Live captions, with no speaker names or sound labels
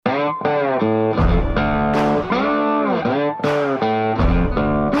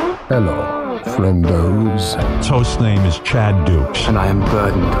Hello, friendos. His name is Chad Dukes. And I am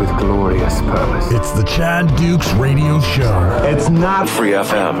burdened with glorious purpose. It's the Chad Dukes Radio Show. It's not Free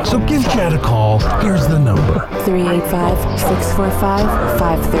FM. So give Chad a call. Here's the number.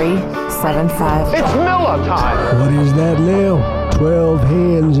 385-645-5375. It's Miller time. What is that, Lil? 12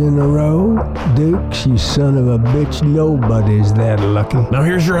 hands in a row? Dukes, you son of a bitch, nobody's that lucky. Now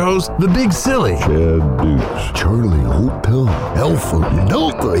here's your host, the Big Silly. Chad Dukes, Charlie Hotel, Alpha,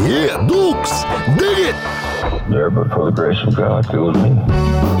 Delta, yeah, Dukes, dig it! There, but for the grace of God, go with me.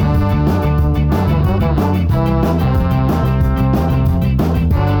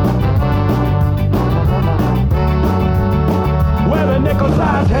 Where the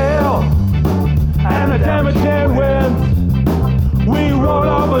nickel-sized hell and the damaging winds. We rolled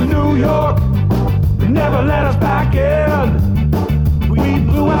over New York, they never let us back in. We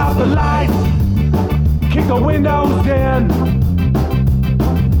blew out the lights, kicked the windows in.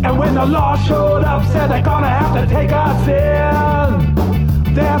 And when the law showed up, said they're gonna have to take us in.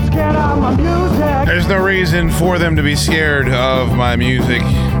 They're scared of my music. There's no reason for them to be scared of my music.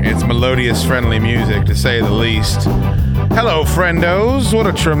 It's melodious, friendly music, to say the least. Hello, friendos. What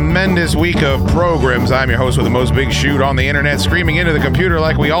a tremendous week of programs. I'm your host with the most big shoot on the internet, screaming into the computer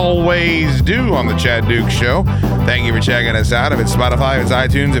like we always do on the Chad Dukes Show. Thank you for checking us out. If it's Spotify, if it's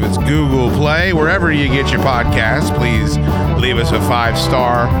iTunes, if it's Google Play, wherever you get your podcasts, please leave us a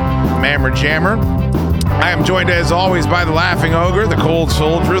 5-star mammer jammer. I am joined, as always, by the Laughing Ogre, the Cold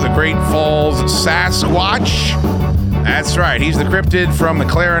Soldier, the Great Falls Sasquatch. That's right. He's the cryptid from the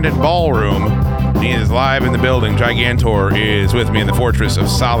Clarendon Ballroom. He is live in the building. Gigantor is with me in the Fortress of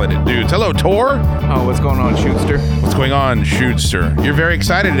Solid Dudes. Hello, Tor. Oh, what's going on, Shootster? What's going on, Shootster? You're very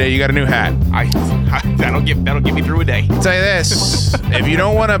excited today. You got a new hat. That'll get me through a day. I'll tell you this. If you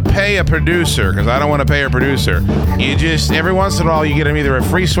don't want to pay a producer, because I don't want to pay a producer, you just, every once in a while, you get him either a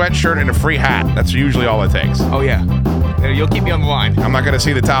free sweatshirt and a free hat. That's usually all it takes. Oh, yeah. You'll keep me on the line. I'm not going to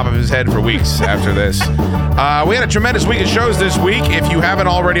see the top of his head for weeks after this. We had a tremendous week of shows this week. If you haven't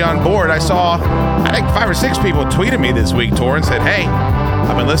already on board, I saw, I think 5 or 6 people tweeted me this week, Tor, and said, hey,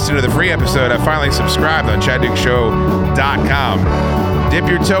 I've been listening to the free episode. I finally subscribed on ChadDukesShow.com. Dip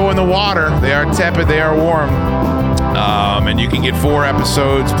your toe in the water. They are tepid. They are warm. And you can get 4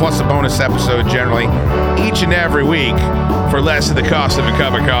 episodes plus a bonus episode generally each and every week for less than the cost of a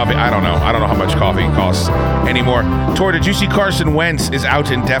cup of coffee. I don't know how much coffee costs anymore. Tor, did you see Carson Wentz is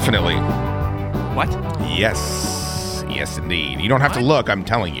out indefinitely? What? Yes, indeed. You don't have to look. I'm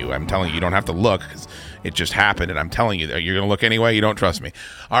telling you, you don't have to look because it just happened, and I'm telling you that you're going to look anyway. You don't trust me.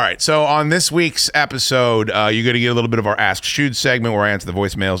 All right, so on this week's episode, you're going to get a little bit of our Ask Shoot segment where I answer the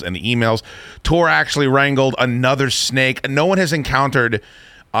voicemails and the emails. Tor actually wrangled another snake. No one has encountered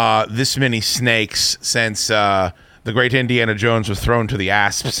this many snakes since the great Indiana Jones was thrown to the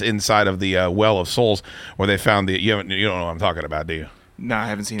asps inside of the Well of Souls, where they found the. You don't know what I'm talking about, do you? No, I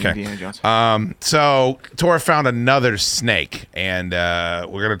haven't seen Indiana Jones. So Tor found another snake, and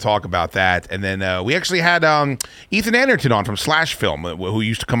we're going to talk about that. And then we actually had Ethan Anderton on from Slash Film, who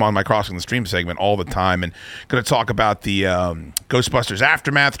used to come on my Crossing the Stream segment all the time, and going to talk about the Ghostbusters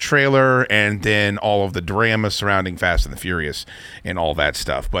Aftermath trailer, and then all of the drama surrounding Fast and the Furious and all that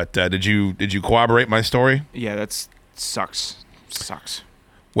stuff. But did you corroborate my story? Yeah, that sucks.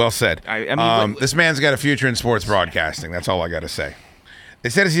 Well said. I mean, this man's got a future in sports broadcasting. That's all I got to say. They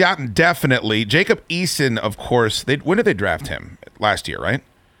said he's out indefinitely. Jacob Eason, of course. When did they draft him? Last year, right?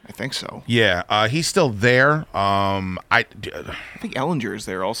 I think so. Yeah, he's still there. I think Ellinger is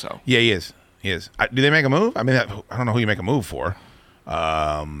there also. Yeah, he is. Do they make a move? I mean, I don't know who you make a move for.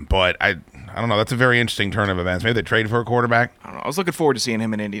 But I don't know. That's a very interesting turn of events. Maybe they trade for a quarterback. I don't know. I was looking forward to seeing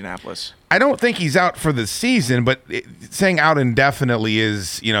him in Indianapolis. I don't think he's out for the season, but saying out indefinitely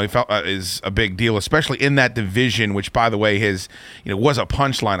is, is a big deal, especially in that division, which, by the way, was a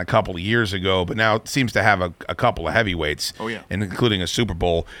punchline a couple of years ago, but now it seems to have a couple of heavyweights. Oh, yeah. And including a Super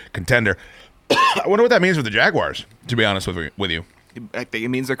Bowl contender. I wonder what that means for the Jaguars, to be honest with you. I think it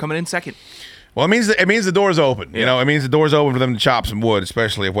means they're coming in second. Well, it means the door's open. Yeah. It means the door's open for them to chop some wood,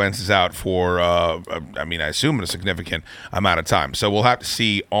 especially if Wentz is out for, I assume a significant amount of time. So we'll have to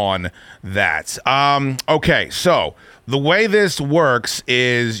see on that. Okay, so the way this works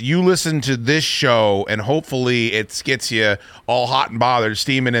is you listen to this show, and hopefully it gets you all hot and bothered,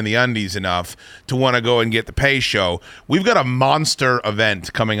 steaming in the undies enough to want to go and get the pay show. We've got a monster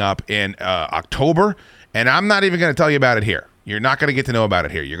event coming up in October, and I'm not even going to tell you about it here. You're not going to get to know about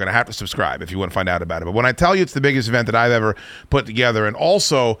it here. You're going to have to subscribe if you want to find out about it. But when I tell you it's the biggest event that I've ever put together, and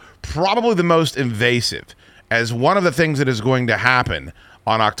also probably the most invasive, as one of the things that is going to happen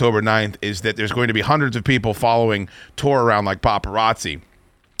on October 9th is that there's going to be hundreds of people following Tor around like paparazzi.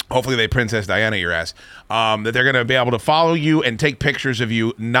 hopefully they Princess Diana your ass, that they're going to be able to follow you and take pictures of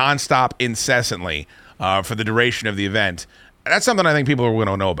you nonstop, incessantly for the duration of the event. That's something I think people are going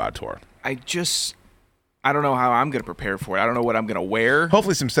to know about, Tor. I don't know how I'm going to prepare for it. I don't know what I'm going to wear.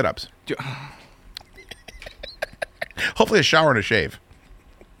 Hopefully some sit-ups. Hopefully a shower and a shave.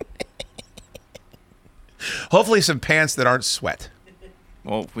 Hopefully some pants that aren't sweat.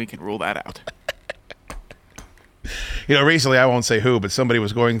 Well, we can rule that out. Recently, I won't say who, but somebody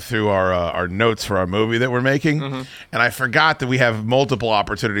was going through our notes for our movie that we're making, and I forgot that we have multiple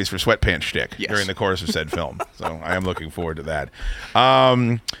opportunities for sweatpants shtick during the course of said film. So I am looking forward to that.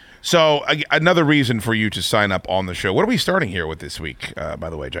 So another reason for you to sign up on the show. What are we starting here with this week, by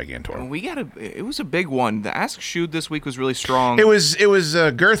the way, Gigantor? It was a big one. The Ask Shoot this week was really strong. It was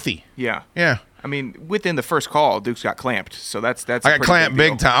girthy. Yeah. Yeah. I mean, within the first call, Dukes got clamped, so that's. I got clamped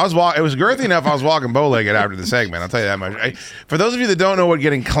big time. It was girthy enough. I was walking bow-legged after the segment. I'll tell you that much. For those of you that don't know what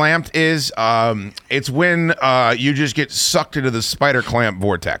getting clamped is, it's when you just get sucked into the spider clamp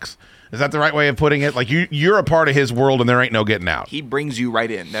vortex. Is that the right way of putting it? Like you're a part of his world and there ain't no getting out. He brings you right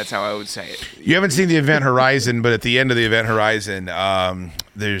in. That's how I would say it. You haven't seen the Event Horizon, but at the end of the Event Horizon,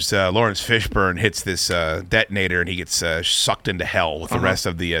 there's Lawrence Fishburne hits this detonator and he gets sucked into hell with the rest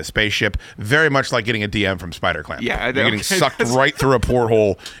of the spaceship. Very much like getting a DM from Spider Clamp. Yeah, you're getting sucked right through a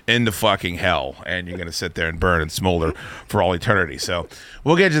porthole into fucking hell, and you're gonna sit there and burn and smolder for all eternity. So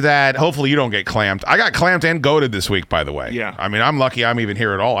we'll get to that. Hopefully you don't get clamped. I got clamped and goated this week, by the way. Yeah. I mean, I'm lucky I'm even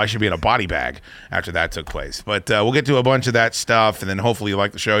here at all. I should be in a body bag after that took place. But we'll get to a bunch of that stuff, and then hopefully you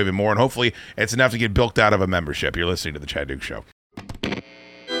like the show even more, and hopefully it's enough to get bilked out of a membership. You're listening to The Chad Dukes Show.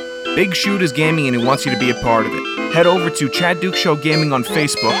 Big Shoot is gaming and he wants you to be a part of it. Head over to Chad Dukes Show Gaming on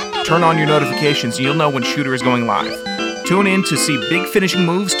Facebook, turn on your notifications, and you'll know when Shooter is going live. Tune in to see big finishing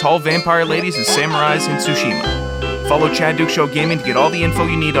moves, tall vampire ladies, and samurais in Tsushima. Follow Chad Dukes Show Gaming to get all the info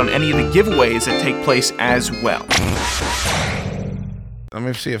you need on any of the giveaways that take place as well. Let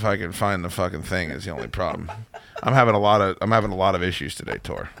me see if I can find the fucking thing. Is the only problem. I'm having a lot of issues today,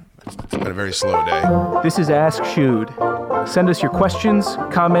 Tor. It's been a very slow day. This is Ask Shoot. Send us your questions,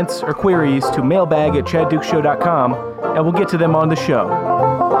 comments, or queries to mailbag@chaddukeshow.com, and we'll get to them on the show.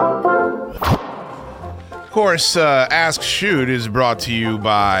 Of course, Ask Shoot is brought to you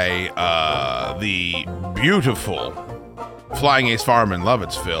by the beautiful Flying Ace Farm in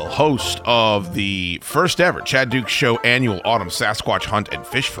Lovettsville, host of the first ever Chad Dukes Show annual autumn Sasquatch hunt and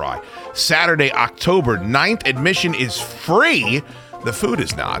fish fry. Saturday, October 9th. Admission is free. The food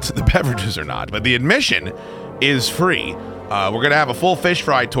is not. The beverages are not. But the admission is free. We're going to have a full fish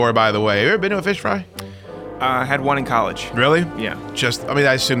fry tour, by the way. Have you ever been to a fish fry? I had one in college. Really? Yeah.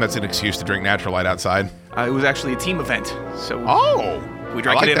 I assume that's an excuse to drink natural light outside. It was actually a team event. So we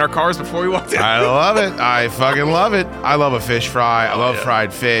drank like it in that. our cars before we walked in. I love it. I fucking love it. I love a fish fry. I love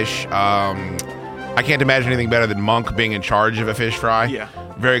fried fish. I can't imagine anything better than Monk being in charge of a fish fry. Yeah.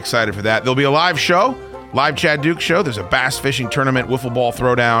 Very excited for that. There'll be a live show. Live Chad Dukes Show. There's a bass fishing tournament, wiffle ball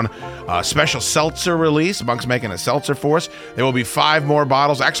throwdown, special seltzer release. Monk's making a seltzer for us. There will be 5 more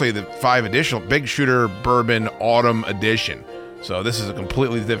bottles. Actually, the 5 additional Big Shooter Bourbon Autumn Edition. So this is a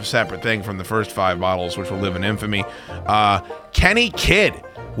completely separate thing from the first 5 bottles, which will live in infamy. Kenny Kidd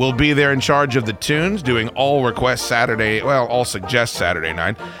will be there in charge of the tunes, doing all suggest Saturday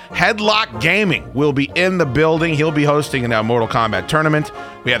night. Headlock Gaming will be in the building. He'll be hosting a Mortal Kombat tournament.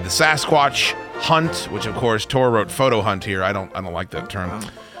 We have the Sasquatch Hunt, which of course Tor wrote photo hunt here. I don't like that term.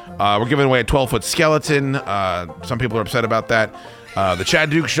 We're giving away a 12-foot skeleton. Some people are upset about that. The Chad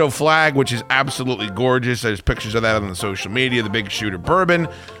Dukes Show flag, which is absolutely gorgeous. There's pictures of that on the social media. The Big Shooter Bourbon.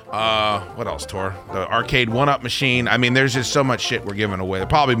 What else, Tor? The arcade 1-up machine. I mean, there's just so much shit we're giving away. There'll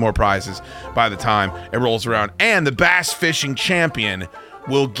probably more prizes by the time it rolls around. And the bass fishing champion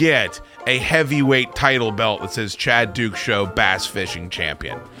will get a heavyweight title belt that says Chad Dukes Show Bass Fishing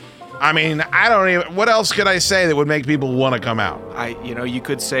Champion. I mean, what else could I say that would make people want to come out? You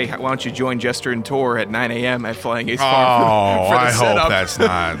could say, why don't you join Jester and Tor at 9 a.m. at Flying Ace Farm for the I setup. hope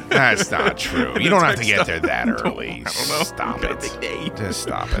that's not true. You don't have to get there that early. I don't know. Stop It's a big day. Just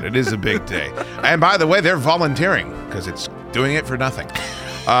stop it. It is a big day. And by the way, they're volunteering because it's doing it for nothing.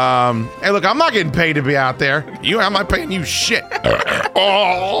 Hey, look, I'm not getting paid to be out there. I'm not paying you shit.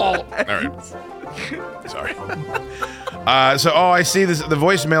 All right. Sorry. I see this. The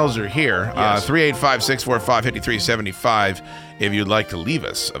voicemails are here. Yes. 385-645-5375 if you'd like to leave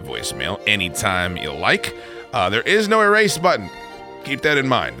us a voicemail anytime you like. There is no erase button. Keep that in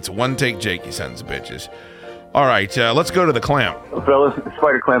mind. It's a one-take Jake, you sons of bitches. All right, let's go to the clamp. Fellas,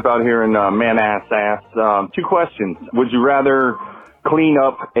 Spider Clamp out here in Man-Ass. 2 questions. Would you rather clean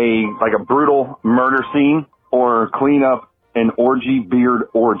up a brutal murder scene or clean up an orgy beard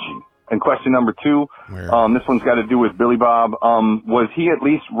orgy? And question number 2, this one's got to do with Billy Bob. Was he at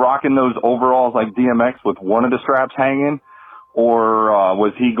least rocking those overalls like DMX with one of the straps hanging? Or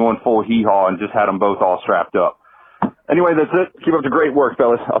was he going full hee-haw and just had them both all strapped up? Anyway, that's it. Keep up the great work,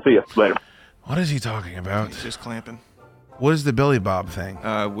 fellas. I'll see you later. What is he talking about? He's just clamping. What is the Billy Bob thing?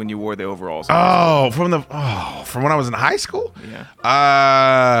 When you wore the overalls. From when I was in high school? Yeah.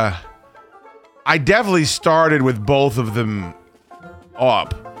 I definitely started with both of them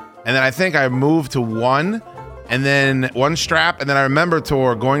up. And then I think I moved to one strap. And then I remember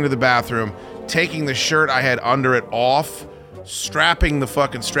going to the bathroom, taking the shirt I had under it off, strapping the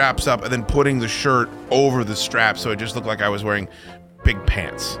fucking straps up, and then putting the shirt over the straps so it just looked like I was wearing big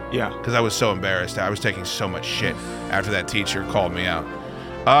pants. Yeah. Because I was so embarrassed. I was taking so much shit after that teacher called me out.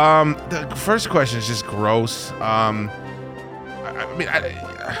 The first question is just gross. All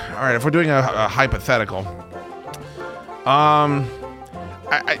right, if we're doing a hypothetical,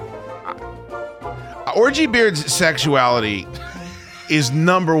 Orgy Beard's sexuality is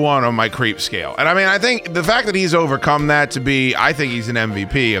number one on my creep scale. And I mean, I think the fact that he's overcome that I think he's an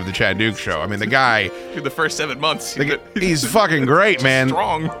MVP of the Chad Dukes Show. I mean, the guy... Through the first 7 months. He's fucking great, man.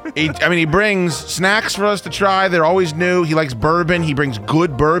 Strong. He brings snacks for us to try. They're always new. He likes bourbon. He brings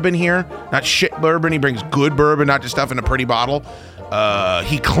good bourbon here. Not shit bourbon. He brings good bourbon, not just stuff in a pretty bottle.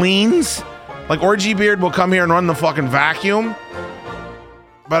 He cleans. Like, Orgy Beard will come here and run the fucking vacuum.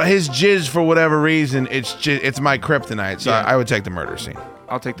 But his jizz, for whatever reason, it's my kryptonite. So I would take the murder scene.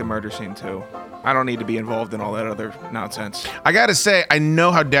 I'll take the murder scene too. I don't need to be involved in all that other nonsense. I gotta say, I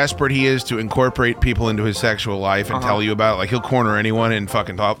know how desperate he is to incorporate people into his sexual life and tell you about it. Like, he'll corner anyone and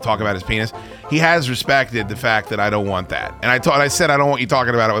fucking talk about his penis. He has respected the fact that I don't want that. And I said I don't want you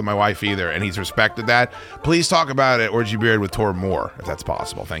talking about it with my wife either, and he's respected that. Please talk about it, Orgy Beard, with Tor Moore, if that's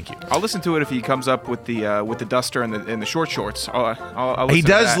possible. Thank you. I'll listen to it if he comes up with the duster and the short shorts. I'll listen he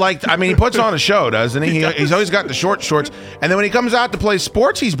does to that. he puts on a show, doesn't he? He's always got the short shorts. And then when he comes out to play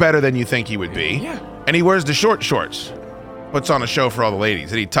sports, he's better than you think he would be. Yeah. And he wears the short shorts. Puts on a show for all the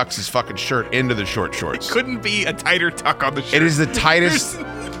ladies. And he tucks his fucking shirt into the short shorts. It couldn't be a tighter tuck on the shirt. It is the tightest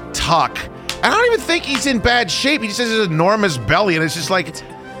tuck. I don't even think he's in bad shape. He just has this enormous belly, and it's just like,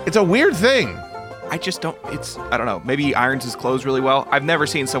 it's a weird thing. I don't know. Maybe he irons his clothes really well. I've never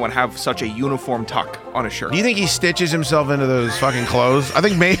seen someone have such a uniform tuck on a shirt. Do you think he stitches himself into those fucking clothes? I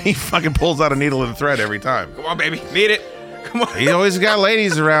think maybe he fucking pulls out a needle and thread every time. Come on, baby. Need it. Come on. He always got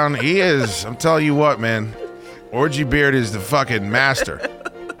ladies around. He is. I'm telling you what, man. Orgy Beard is the fucking master.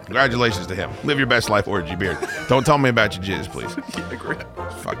 Congratulations to him. Live your best life, Orgy Beard. Don't tell me about your jizz, please.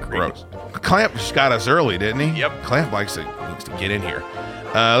 Fucking gross. Clamp just got us early, didn't he? Yep. Clamp needs to get in here.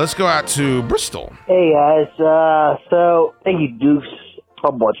 Let's go out to Bristol. Hey, guys. So, thank you, Dukes.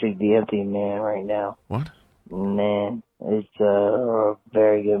 I'm watching The Empty Man right now. What? Man, it's a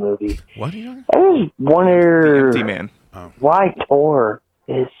very good movie. What are you? I just wonder The Empty Man. why Tor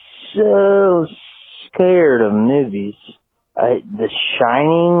is so scared of movies. The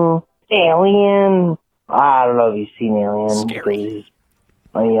Shining, Alien. I don't know if you've seen Alien. Scary.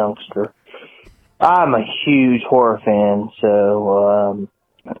 I'm a youngster. I'm a huge horror fan, so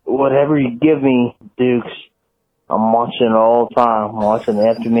whatever you give me, Dukes, I'm watching it all the time. I'm watching The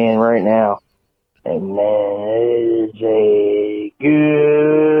Empty Man right now. And man, it is a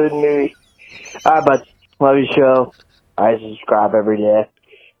good movie. Alright, bud. Love your show. I subscribe every day.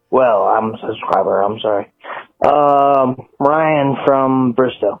 Well, I'm a subscriber. I'm sorry. Ryan from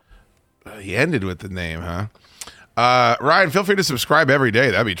Bristol. He ended with the name, huh? Ryan, feel free to subscribe every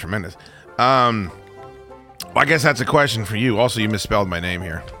day. That'd be tremendous. Well, I guess that's a question for you. Also, you misspelled my name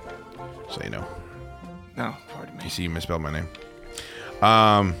here. So you know. No, pardon me. You see you misspelled my name.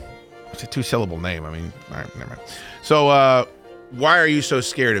 It's a 2-syllable name. I mean, all right, never mind. So, why are you so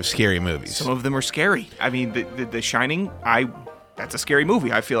scared of scary movies? Some of them are scary. I mean, The Shining, that's a scary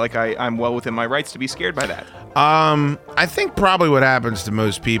movie. I feel like I'm well within my rights to be scared by that. I think probably what happens to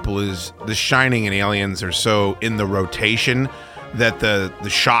most people is The Shining and Aliens are so in the rotation that the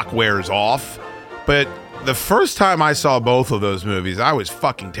shock wears off. But the first time I saw both of those movies, I was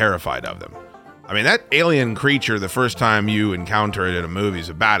fucking terrified of them. I mean, that alien creature, the first time you encounter it in a movie, is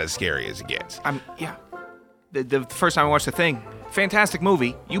about as scary as it gets. Yeah. The first time I watched The Thing, fantastic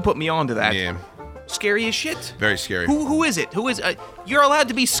movie. You put me on to that. Yeah. Scary as shit. Very scary. Who is it? You're allowed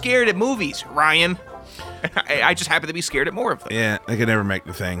to be scared at movies, Ryan. I just happen to be scared at more of them. Yeah, I could never make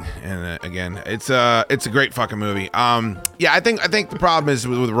The Thing. And again, it's a great fucking movie. Yeah, I think the problem is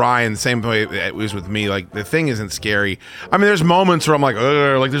with Ryan, the same way it was with me. Like, The Thing isn't scary. I mean, there's moments where I'm like,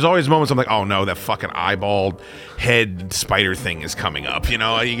 ugh. Like, there's always moments I'm like, oh no, that fucking eyeballed head spider thing is coming up. You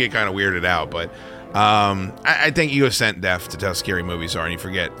know, you get kind of weirded out. But I think you assent deaf to how scary movies are, and you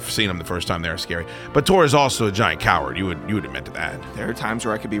forget seeing them the first time they're scary. But Tor is also a giant coward. You would admit to that. There are times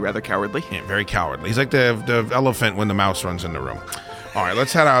where I could be rather cowardly. Yeah, very cowardly. He's like the elephant when the mouse runs in the room. All right,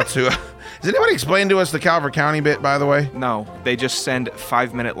 let's head out to... Has anybody explained to us the Calvert County bit, by the way? No, they just send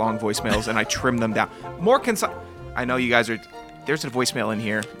 5-minute long voicemails, and I trim them down. More concise. I know you guys are... There's a voicemail in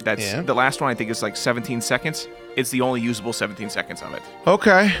here that's... The last one, I think, is like 17 seconds. It's the only usable 17 seconds of it.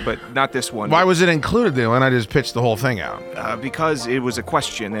 Okay. But not this one. Why was it included then when I just pitched the whole thing out? Because it was a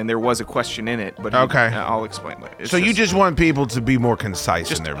question, and there was a question in it. But okay. I'll explain later. So you just want people to be more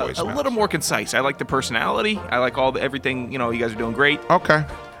concise in their voicemails? A little more concise. I like the personality. I like everything. You guys are doing great. Okay.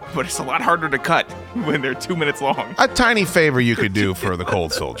 But it's a lot harder to cut when they're 2 minutes long. A tiny favor you could do for the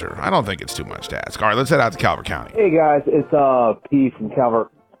cold soldier. I don't think it's too much to ask. All right, let's head out to Calvert County. Hey, guys. It's P from Calvert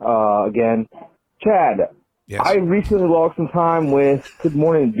again. Chad, yes. I recently logged some time with Good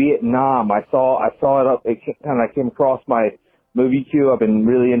Morning Vietnam. I saw it up. It kind of came across my movie queue. I've been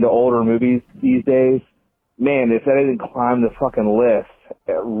really into older movies these days. Man, if that didn't climb the fucking list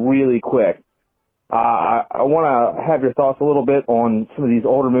really quick. I want to have your thoughts a little bit on some of these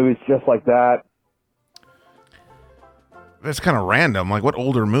older movies just like that. That's kind of random. Like, what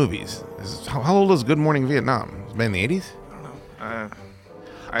older movies? How old is Good Morning Vietnam? Is it in the 80s? I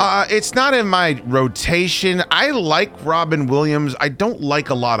don't know. It's not in my rotation. I like Robin Williams. I don't like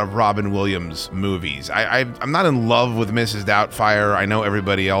a lot of Robin Williams movies. I'm not in love with Mrs. Doubtfire. I know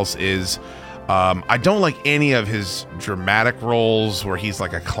everybody else is. I don't like any of his dramatic roles where he's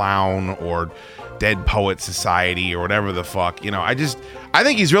like a clown or Dead Poet Society or whatever the fuck. I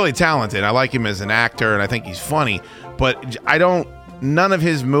think he's really talented. I like him as an actor and I think he's funny, but none of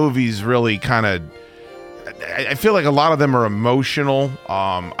his movies really kind of, I feel like a lot of them are emotional.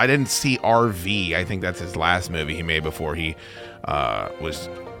 I didn't see RV. I think that's his last movie he made before he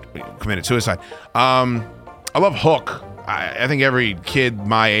committed suicide. I love Hook. I think every kid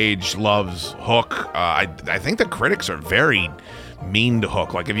my age loves Hook. I think the critics are very mean to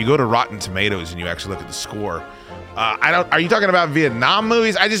Hook. Like, if you go to Rotten Tomatoes and you actually look at the score, are you talking about Vietnam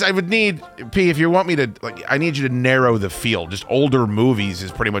movies? I would need, P, if you want me to, I need you to narrow the field. Just older movies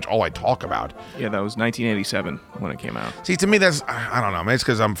is pretty much all I talk about. Yeah, that was 1987 when it came out. See, to me, that's, I don't know, maybe it's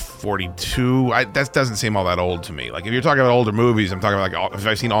because I'm 42. That doesn't seem all that old to me. Like, if you're talking about older movies, I'm talking about, have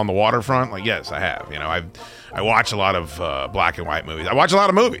I seen On the Waterfront? Like, yes, I have. I watch a lot of black and white movies. I watch a lot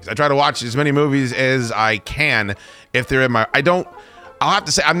of movies. I try to watch as many movies as I can if they're in my... I'll have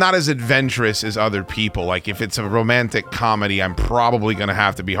to say, I'm not as adventurous as other people. Like, if it's a romantic comedy, I'm probably going to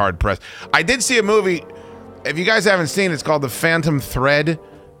have to be hard-pressed. I did see a movie, if you guys haven't seen it, it's called The Phantom Thread.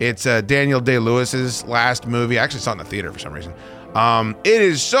 It's Daniel Day-Lewis's last movie. I actually saw it in the theater for some reason. It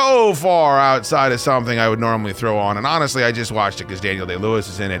is so far outside of something I would normally throw on, and honestly, I just watched it because Daniel Day-Lewis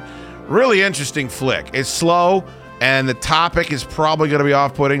is in it. Really interesting flick. It's slow, and the topic is probably going to be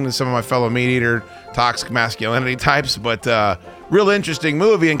off-putting to some of my fellow meat eater toxic masculinity types, but real interesting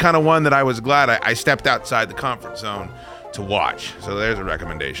movie and kind of one that I was glad I stepped outside the comfort zone to watch. So there's a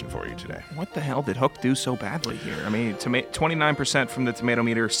recommendation for you today. What the hell did Hook do so badly here? I mean, 29% from the tomato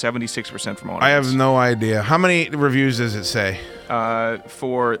meter, 76% from audience. I have no idea. How many reviews does it say?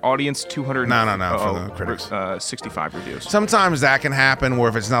 For audience, 200. No, for the critics. 65 reviews. Sometimes that can happen where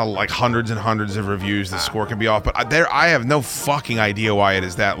if it's not like hundreds and hundreds of reviews, the score can be off. But I have no fucking idea why it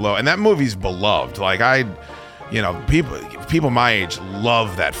is that low. And that movie's beloved. Like, people my age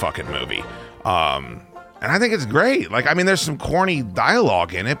love that fucking movie. And I think it's great. Like, I mean, there's some corny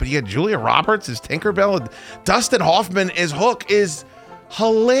dialogue in it, but you got Julia Roberts as Tinkerbell. Dustin Hoffman as Hook is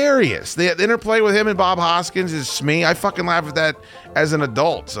hilarious. The interplay with him and Bob Hoskins is Smee. I fucking laugh at that as an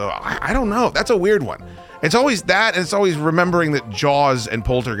adult. So I don't know. That's a weird one. It's always that, and it's always remembering that Jaws and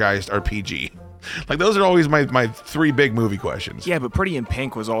Poltergeist are PG. Like, those are always my three big movie questions. Yeah, but Pretty in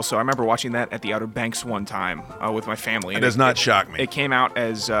Pink was also... I remember watching that at the Outer Banks one time with my family. It does not shock me. It came out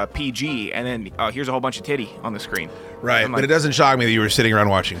as PG, and then here's a whole bunch of titty on the screen. Right, but it doesn't shock me that you were sitting around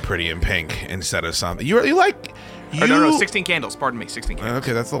watching Pretty in Pink instead of something. You like... No, 16 Candles. Pardon me, 16 Candles.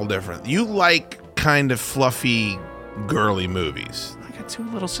 Okay, that's a little different. You like kind of fluffy, girly movies. I got two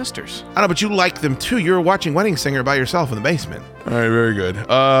little sisters. I know, but you like them too. You were watching Wedding Singer by yourself in the basement. All right, very good.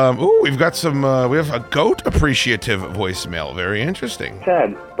 We've got some, we have a goat appreciative voicemail. Very interesting.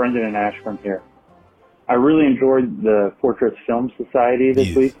 Ted, Brendan and Ashburn here. I really enjoyed the Fortress Film Society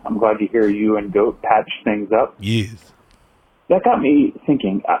this week. I'm glad to hear you and Goat patch things up. Yes. That got me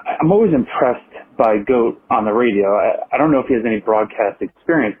thinking. I'm always impressed by Goat on the radio. I don't know if he has any broadcast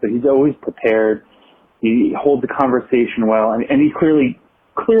experience, but he's always prepared. He holds the conversation well, and he clearly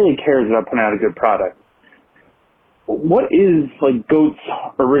cares about putting out a good product. what is like GOAT's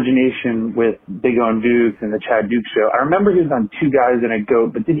origination with Big O and Dukes and the Chad Dukes show? I remember he was on Two Guys and a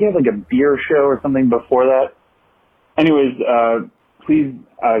Goat, but did he have like a beer show or something before that? Anyways, please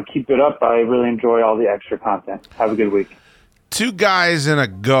keep it up. I really enjoy all the extra content. Have a good week. Two Guys and a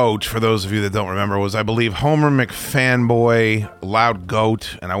Goat, for those of you that don't remember, was, I believe, Homer McFanboy, Loud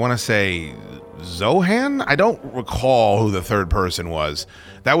Goat, and I want to say Zohan? I don't recall who the third person was.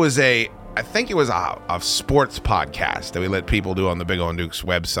 That was I think it was a sports podcast that we let people do on the Big O and Dukes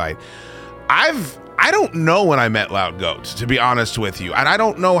website. I don't know when I met Loud Goat, to be honest with you. And I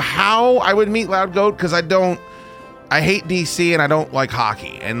don't know how I would meet Loud Goat, because I hate DC and I don't like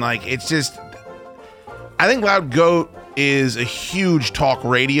hockey. And like, it's just, I think Loud Goat is a huge talk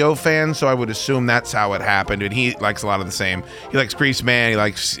radio fan, so I would assume that's how it happened. And he likes a lot of the same. He likes Grease Man. He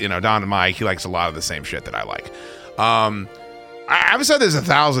likes, Don and Mike. He likes a lot of the same shit that I like. I've said this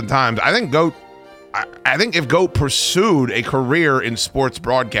 1,000 times. I think if Goat pursued a career in sports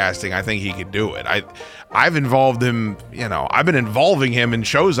broadcasting, I think he could do it. I've involved him. I've been involving him in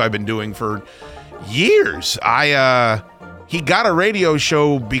shows I've been doing for years. He got a radio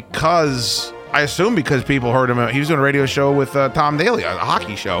show because people heard him. He was doing a radio show with Tom Daly, a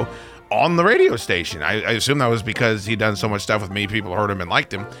hockey show on the radio station. I assume that was because he'd done so much stuff with me. People heard him and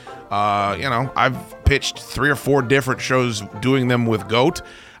liked him. I've pitched 3 or 4 different shows doing them with Goat.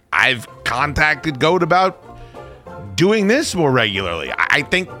 I've contacted Goat about doing this more regularly. I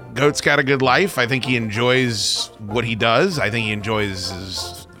think Goat's got a good life. I think he enjoys what he does. I think he enjoys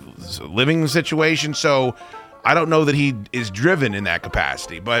his living situation. So I don't know that he is driven in that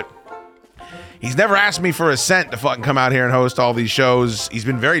capacity, but he's never asked me for a cent to fucking come out here and host all these shows. He's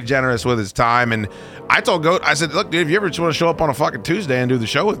been very generous with his time. And I told Goat, I said, look, dude, if you ever just want to show up on a fucking Tuesday and do the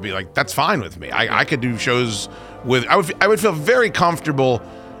show with me, like, that's fine with me. I could do shows with, I would feel very comfortable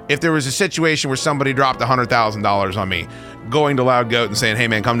if there was a situation where somebody dropped $100,000 on me, going to Loud Goat and saying, hey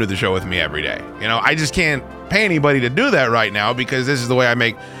man, come do the show with me every day. I just can't pay anybody to do that right now, because this is the way I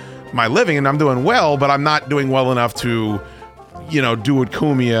make my living, and I'm doing well, but I'm not doing well enough to, do what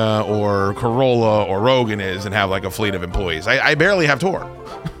Cumia or Corolla or Rogan is and have like a fleet of employees. I barely have tour.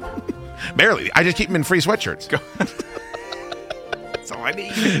 Barely. I just keep them in free sweatshirts. That's all I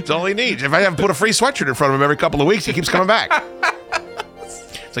need. That's all he needs. If I have put a free sweatshirt in front of him every couple of weeks, he keeps coming back.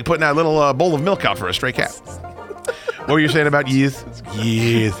 It's like putting that little bowl of milk out for a stray cat. What were you saying about youth?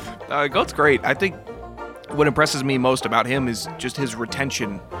 Goat's great. I think what impresses me most about him is just his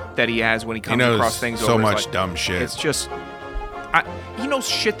retention that he has when he comes across things. So much dumb shit. It's just, he knows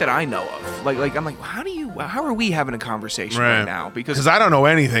shit that I know of. Like I'm like, how are we having a conversation right now? Because I don't know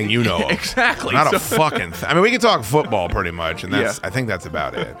anything you know of. Exactly. Not a fucking thing. I mean, we can talk football pretty much, and I think that's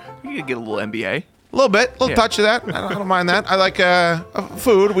about it. You could get a little NBA. A little bit, a little touch of that. I don't mind that. I like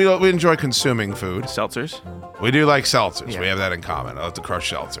food. We enjoy consuming food. Seltzers. We do like seltzers. Yeah. We have that in common. I like to crush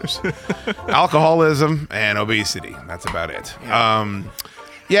seltzers. Alcoholism and obesity. That's about it.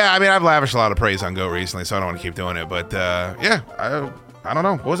 Yeah. I mean, I've lavished a lot of praise on Goat recently, so I don't want to keep doing it. But I don't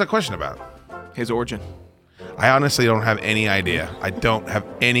know. What was that question about? His origin. I honestly don't have any idea. I don't have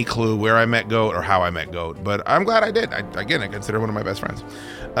any clue where I met Goat or how I met Goat, but I'm glad I did. I consider him one of my best friends.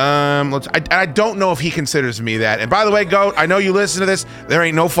 I don't know if he considers me that. And by the way, Goat, I know you listen to this. There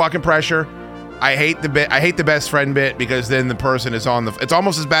ain't no fucking pressure. I hate the best friend bit, because then the person is on it's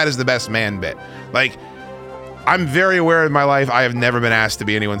almost as bad as the best man bit. Like, I'm very aware in my life I have never been asked to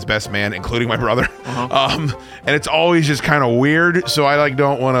be anyone's best man, including my brother. And it's always just kind of weird. So I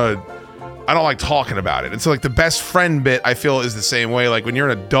don't like talking about it. And so like the best friend bit, I feel, is the same way. Like when you're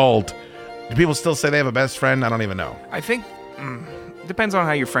an adult, do people still say they have a best friend? I don't even know. I think depends on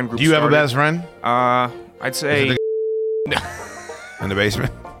how your friend group started. Do you have a best friend? I'd say in the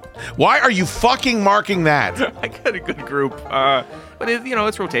basement. Why are you fucking marking that? I got a good group, but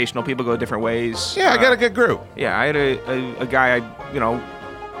it's rotational. People go different ways. Yeah, I got a good group. Yeah, I had a guy.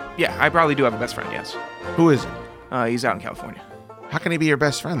 I probably do have a best friend. Yes. Who is it? He's out in California. How can he be your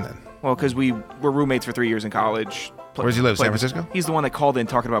best friend then? Well, because we were roommates for 3 years in college. Where does he live? San Francisco? He's the one that called in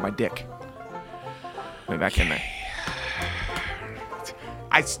talking about my dick. Way back in there.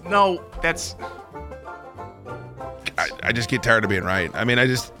 I just get tired of being right. I mean, I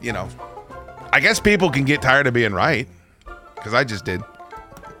guess people can get tired of being right, because I just did.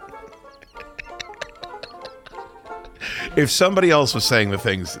 If somebody else was saying the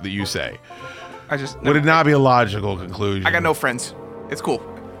things that you say, would it not be a logical conclusion? I got no friends. It's cool.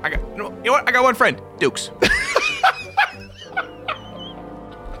 You know what? I got one friend, Dukes.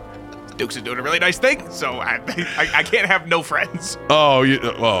 Dukes is doing a really nice thing, so I can't have no friends. Oh, you're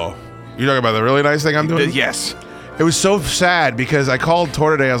talking about the really nice thing I'm doing? Yes. It was so sad because I called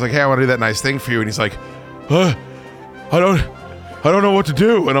Tor today. I was like, hey, I want to do that nice thing for you. And he's like, I don't know what to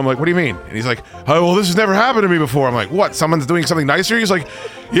do. And I'm like, what do you mean? And he's like, oh, well, this has never happened to me before. I'm like, what? Someone's doing something nicer? He's like,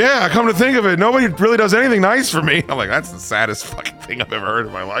 yeah, come to think of it, nobody really does anything nice for me. I'm like, that's the saddest fucking thing I've ever heard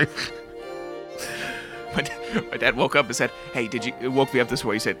in my life. My dad woke up and said, hey, it woke me up this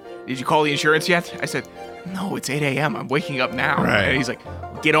way. He said, did you call the insurance yet? I said, no, it's 8 a.m. I'm waking up now. Right. And he's like,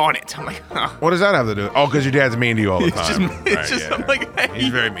 get on it. I'm like, huh. What does that have to do? Oh, because your dad's mean to you all the time. I'm like, hey. He's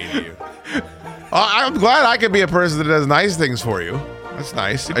very mean to you. I'm glad I could be a person that does nice things for you. That's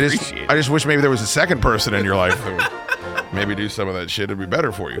nice. I just wish maybe there was a second person in your life who would maybe do some of that shit. It'd be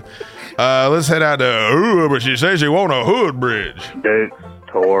better for you. Let's head out to but she says she want a hood bridge. Dukes,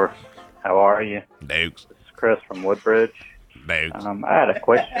 Tor, how are you? Dukes. This is Chris from Woodbridge. Dukes. I had a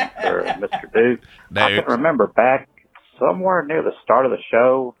question for Mr. Dukes. I can remember back somewhere near the start of the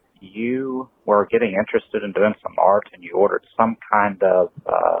show, you were getting interested in doing some art and you ordered some kind of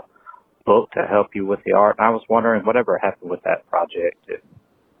book to help you with the art. And I was wondering whatever happened with that project.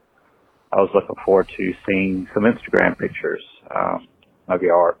 I was looking forward to seeing some Instagram pictures of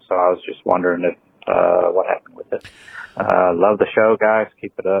your art. So I was just wondering if what happened with it. Love the show, guys.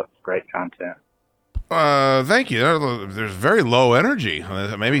 Keep it up. Great content. Thank you. There's very low energy.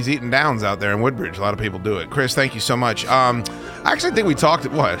 Maybe he's eating downs out there in Woodbridge. A lot of people do it. Chris, thank you so much. I actually think we talked.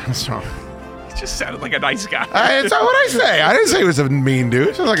 What? What's wrong? He just sounded like a nice guy. That's not what I say. I didn't say he was a mean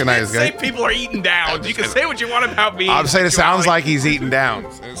dude. Sounds like a nice guy. Say people are eating downs. You can say what you want about me. I'm saying it sounds like he's eating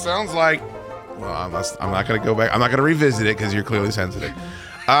downs. It sounds like. Well, I'm not going to go back. I'm not going to revisit it because you're clearly sensitive.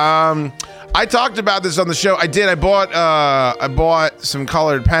 I talked about this on the show. I did. I bought some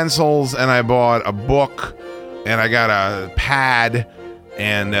colored pencils and I bought a book and I got a pad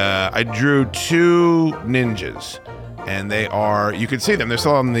and I drew 2 ninjas. And they are, you can see them. They're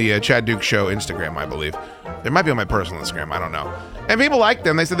still on the Chad Duke Show Instagram, I believe. They might be on my personal Instagram. I don't know. And people like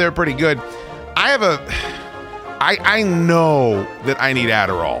them. They said they were pretty good. I know that I need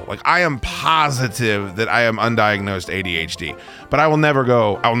Adderall. Like, I am positive that I am undiagnosed ADHD. But I will never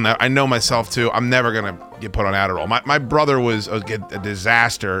go, I know myself too. I'm never going to get put on Adderall. My brother was a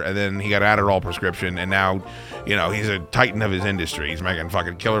disaster, and then he got an Adderall prescription, and now, you know, he's a titan of his industry. He's making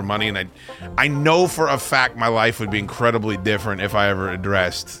fucking killer money, and I know for a fact my life would be incredibly different if I ever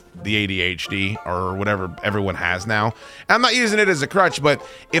addressed the ADHD or whatever everyone has now. And I'm not using it as a crutch, but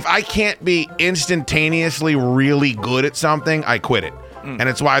if I can't be instantaneously really good at something, I quit it. And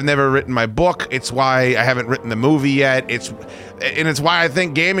it's why I've never written my book. It's why I haven't written the movie yet. It's why I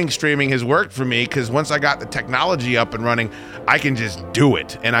think gaming streaming has worked for me, because once I got the technology up and running, I can just do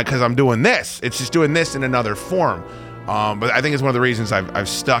it. And because I'm doing this, it's just doing this in another form. But I think it's one of the reasons I've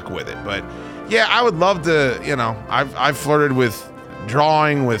stuck with it. But yeah, I would love to. You know, I've flirted with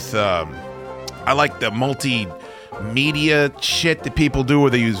drawing, with I like the multimedia shit that people do where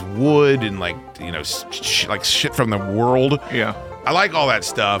they use wood and like, you know, like shit from the world. Yeah. I like all that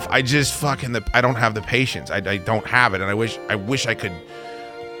stuff. I just I don't have the patience. I don't have it, and I wish I could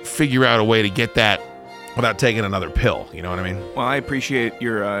figure out a way to get that without taking another pill. You know what I mean? Well, I appreciate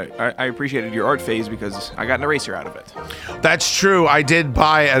your I appreciated your art phase because I got an eraser out of it. That's true. I did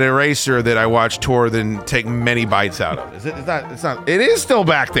buy an eraser that I watched Tor then take many bites out of. It's not. It is still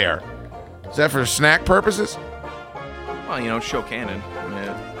back there. Is that for snack purposes? Well, you know, show canon.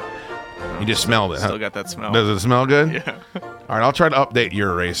 You just smelled it. Still got that smell. Does it smell good? Yeah. All right, I'll try to update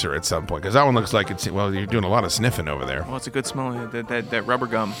your eraser at some point, because that one looks like it's, well, you're doing a lot of sniffing over there. Well, it's a good smell, that rubber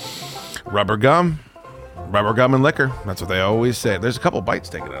gum. Rubber gum and liquor. That's what they always say. There's a couple bites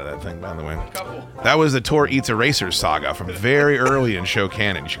taken out of that thing, by the way. That was the Tor Eats Erasers saga from very early in show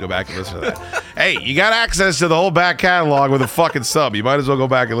canon. You should go back and listen to that. Hey, you got access to the whole back catalog with a fucking sub. You might as well go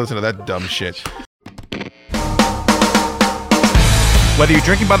back and listen to that dumb shit. Whether you're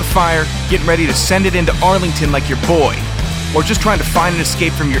drinking by the fire, getting ready to send it into Arlington like your boy, or just trying to find an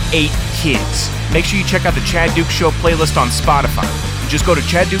escape from your 8 kids, make sure you check out the Chad Duke Show playlist on Spotify. And just go to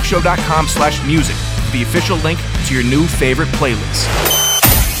chaddukeshow.com/music for the official link to your new favorite playlist.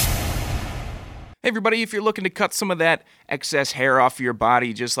 Hey everybody, if you're looking to cut some of that excess hair off of your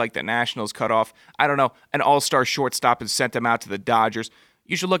body just like the Nationals cut off, I don't know, an all-star shortstop and sent them out to the Dodgers,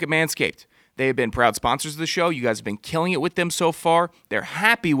 you should look at Manscaped. They have been proud sponsors of the show. You guys have been killing it with them so far. They're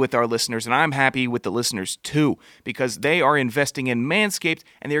happy with our listeners, and I'm happy with the listeners too, because they are investing in Manscaped,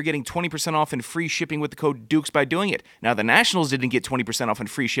 and they're getting 20% off and free shipping with the code Dukes by doing it. Now, the Nationals didn't get 20% off and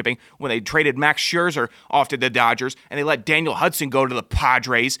free shipping when they traded Max Scherzer off to the Dodgers, and they let Daniel Hudson go to the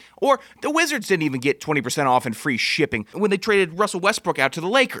Padres, or the Wizards didn't even get 20% off and free shipping when they traded Russell Westbrook out to the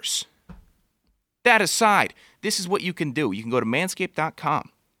Lakers. That aside, this is what you can do. You can go to manscaped.com.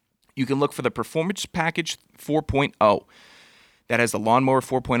 You can look for the Performance Package 4.0. that has the Lawnmower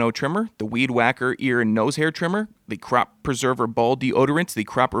 4.0 trimmer, the Weed Whacker ear and nose hair trimmer, the Crop Preserver ball deodorant, the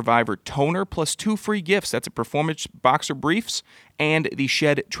Crop Reviver toner, plus 2 free gifts. That's a Performance boxer briefs and the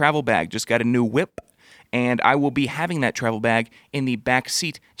Shed travel bag. Just got a new whip, and I will be having that travel bag in the back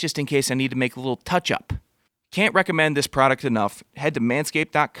seat just in case I need to make a little touch-up. Can't recommend this product enough. Head to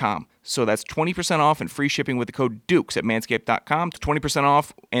manscaped.com. So that's 20% off and free shipping with the code Dukes at manscaped.com. 20%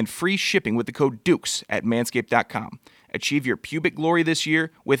 off and free shipping with the code Dukes at manscaped.com. Achieve your pubic glory this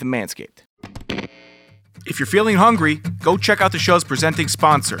year with Manscaped. If you're feeling hungry, go check out the show's presenting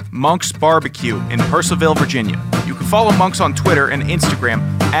sponsor, Monk's Barbecue in Purcellville, Virginia. You can follow Monk's on Twitter and Instagram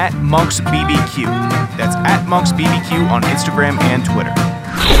at MonksBBQ. That's at MonksBBQ on Instagram and Twitter.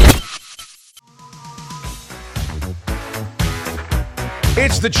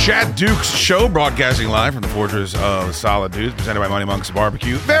 It's the Chad Dukes Show, broadcasting live from the Fortress of Solid Dudes, presented by Money Monk's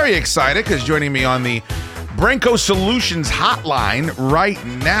Barbecue. Very excited because joining me on the Brenco Solutions hotline right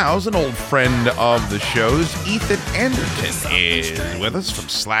now is an old friend of the show's. Ethan Anderton is with us from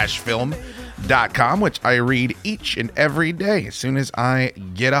slashfilm.com, which I read each and every day as soon as I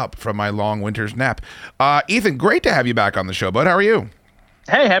get up from my long winter's nap. Ethan, great to have you back on the show, bud. How are you?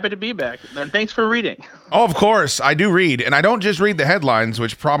 Hey, happy to be back. And thanks for reading. Oh, of course. I do read. And I don't just read the headlines,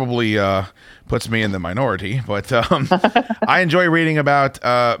 which probably puts me in the minority. But I enjoy reading about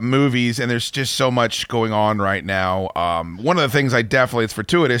movies, and there's just so much going on right now. One of the things it's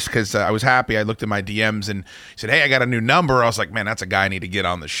fortuitous because I was happy. I looked at my DMs and said, hey, I got a new number. I was like, man, that's a guy I need to get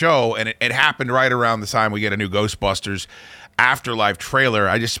on the show. And it happened right around the time we get a new Ghostbusters Afterlife trailer.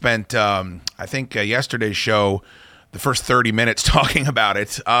 I just spent, I think, yesterday's show, the first 30 minutes talking about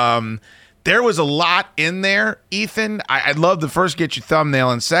it. There was a lot in there, Ethan. I'd love to first get your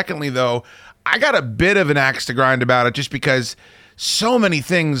thumbnail. And secondly, though, I got a bit of an axe to grind about it just because so many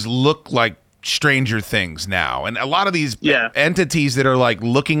things look like Stranger Things now. And a lot of these entities that are like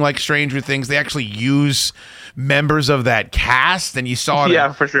looking like Stranger Things, they actually use members of that cast. And you saw it.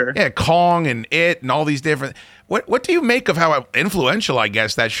 Yeah, for sure. Yeah, Kong and It and all these different. What do you make of how influential, I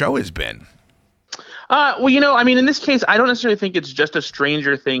guess, that show has been? Well, in this case, I don't necessarily think it's just a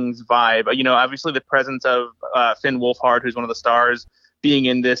Stranger Things vibe. Obviously the presence of Finn Wolfhard, who's one of the stars, being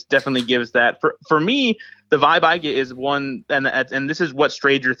in this definitely gives that. For me, the vibe I get is one, and this is what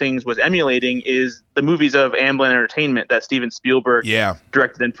Stranger Things was emulating, is the movies of Amblin Entertainment that Steven Spielberg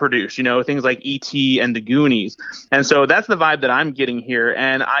directed and produced. Things like E.T. and The Goonies. And so that's the vibe that I'm getting here.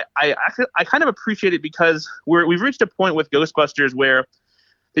 And I kind of appreciate it because we've reached a point with Ghostbusters where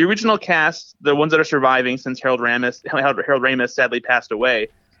the original cast, the ones that are surviving since Harold Ramis sadly passed away,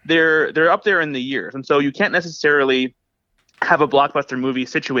 they're up there in the years. And so you can't necessarily have a blockbuster movie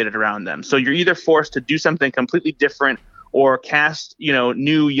situated around them. So you're either forced to do something completely different or cast,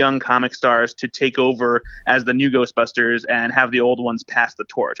 new young comic stars to take over as the new Ghostbusters and have the old ones pass the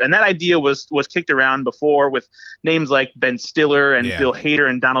torch. And that idea was kicked around before with names like Ben Stiller and Bill Hader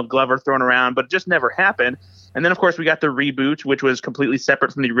and Donald Glover thrown around, but it just never happened. And then, of course, we got the reboot, which was completely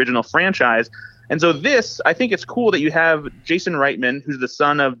separate from the original franchise. And so I think it's cool that you have Jason Reitman, who's the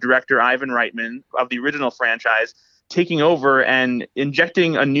son of director Ivan Reitman of the original franchise, taking over and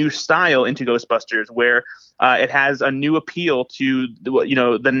injecting a new style into Ghostbusters where it has a new appeal to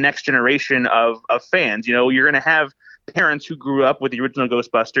the next generation of fans. You're going to have parents who grew up with the original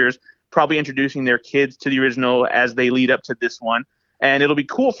Ghostbusters probably introducing their kids to the original as they lead up to this one. And it'll be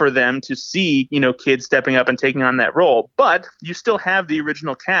cool for them to see, kids stepping up and taking on that role. But you still have the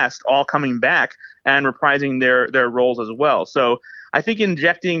original cast all coming back and reprising their roles as well. So I think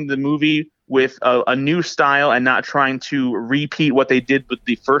injecting the movie with a new style and not trying to repeat what they did with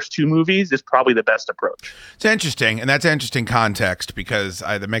the first two movies is probably the best approach. It's interesting, and that's interesting context because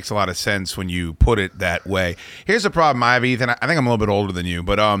that makes a lot of sense when you put it that way. Here's the problem I have, Ethan. I think I'm a little bit older than you,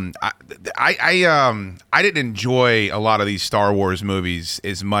 but I didn't enjoy a lot of these Star Wars movies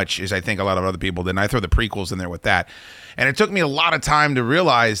as much as I think a lot of other people did, and I throw the prequels in there with that. And it took me a lot of time to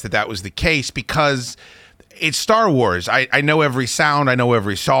realize that was the case because it's Star Wars. I know every sound. I know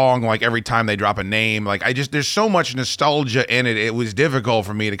every song. Like every time they drop a name, there's so much nostalgia in it. It was difficult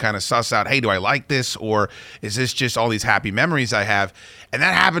for me to kind of suss out, hey, do I like this? Or is this just all these happy memories I have? And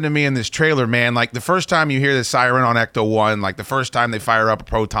that happened to me in this trailer, man. Like the first time you hear the siren on Ecto-1, like the first time they fire up a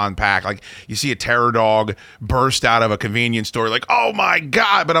proton pack, like you see a terror dog burst out of a convenience store, like, oh my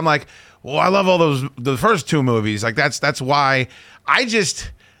God. But I'm like, well, I love all the first two movies. Like that's why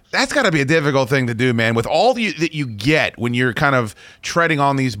That's got to be a difficult thing to do, man. With all that you get when you're kind of treading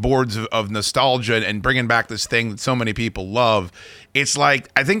on these boards of nostalgia and bringing back this thing that so many people love, it's like,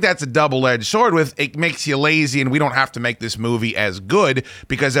 I think that's a double-edged sword. With it makes you lazy, and we don't have to make this movie as good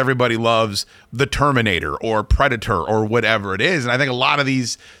because everybody loves The Terminator or Predator or whatever it is. And I think a lot of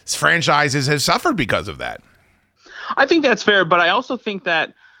these franchises have suffered because of that. I think that's fair, but I also think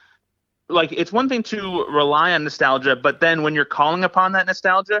that, like, it's one thing to rely on nostalgia, but then when you're calling upon that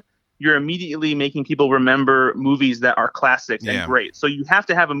nostalgia, you're immediately making people remember movies that are classics and great. So you have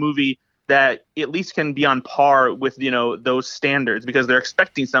to have a movie that at least can be on par with, those standards, because they're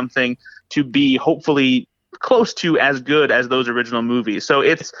expecting something to be hopefully close to as good as those original movies. So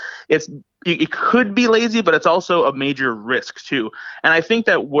it could be lazy, but it's also a major risk too. And I think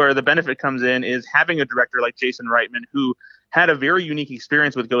that where the benefit comes in is having a director like Jason Reitman, who had a very unique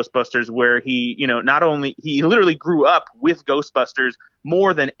experience with Ghostbusters, where he, he literally grew up with Ghostbusters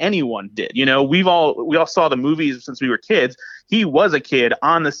more than anyone did. We all saw the movies since we were kids. He was a kid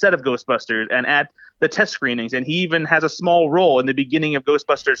on the set of Ghostbusters and at the test screenings, and he even has a small role in the beginning of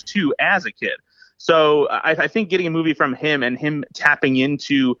Ghostbusters 2 as a kid. So I think getting a movie from him and him tapping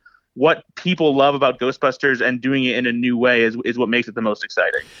into what people love about Ghostbusters and doing it in a new way is what makes it the most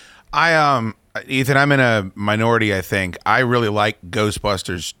exciting. Ethan, I'm in a minority, I think. I really like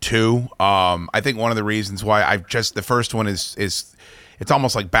Ghostbusters 2. I think one of the reasons why the first one is it's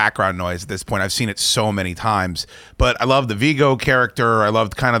almost like background noise at this point. I've seen it so many times, but I love the Vigo character. I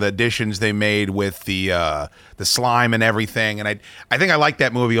loved kind of the additions they made with the slime and everything. And I think I like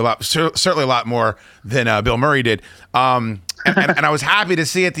that movie a lot, certainly a lot more than Bill Murray did. And I was happy to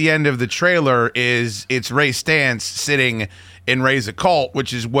see at the end of the trailer it's Ray Stantz sitting in Ray's Occult,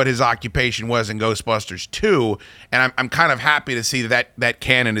 which is what his occupation was in Ghostbusters 2. And I'm kind of happy to see that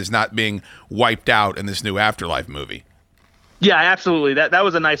canon is not being wiped out in this new Afterlife movie. Yeah, absolutely. That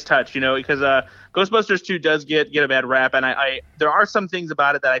was a nice touch, because Ghostbusters 2 does get a bad rap, and I there are some things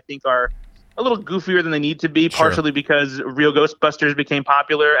about it that I think are a little goofier than they need to be, partially because real Ghostbusters became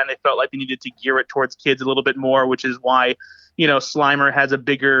popular and they felt like they needed to gear it towards kids a little bit more, which is why Slimer has a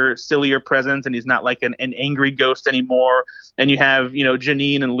bigger, sillier presence, and he's not like an angry ghost anymore. And you have,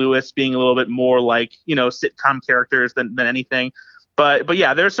 Janine and Lewis being a little bit more like, sitcom characters than anything. But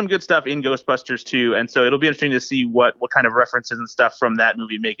yeah, there's some good stuff in Ghostbusters 2, and so it'll be interesting to see what kind of references and stuff from that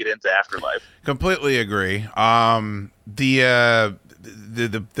movie make it into Afterlife. Completely agree.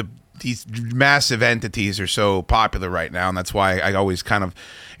 These massive entities are so popular right now, and that's why I always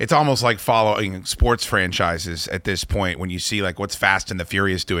it's almost like following sports franchises at this point when you see like what's Fast and the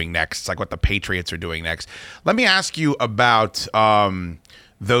Furious doing next. It's like what the Patriots are doing next. Let me ask you about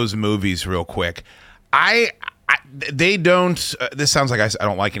those movies real quick. They don't, this sounds like I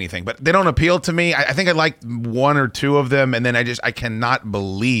don't like anything, but they don't appeal to me. I think I like one or two of them, and then I cannot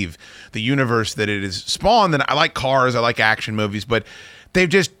believe the universe that it is spawned. And I like cars, I like action movies, but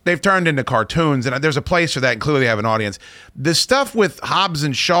they've turned into cartoons, and there's a place for that, and clearly have an audience. The stuff with Hobbs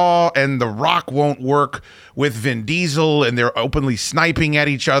and Shaw and The Rock won't work with Vin Diesel, and they're openly sniping at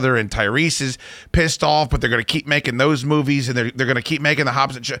each other, and Tyrese is pissed off, but they're going to keep making those movies, and they're going to keep making the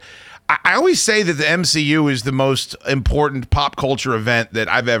Hobbs and Shaw. I always say that the MCU is the most important pop culture event that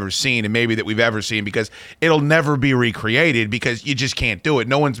I've ever seen, and maybe that we've ever seen, because it'll never be recreated because you just can't do it.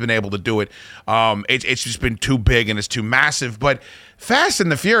 No one's been able to do it. It's just been too big and it's too massive. But Fast and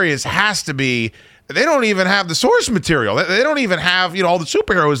the Furious has to be. They don't even have the source material. They don't even have, all the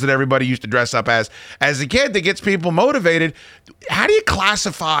superheroes that everybody used to dress up as a kid that gets people motivated. How do you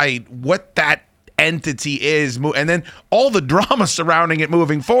classify what that entity is, and then all the drama surrounding it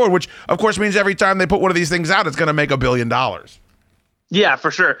moving forward, which of course means every time they put one of these things out, it's going to make $1 billion. Yeah,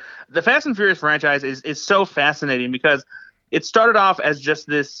 for sure. The Fast and Furious franchise is so fascinating because it started off as just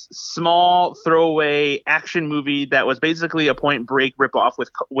this small throwaway action movie that was basically a Point Break ripoff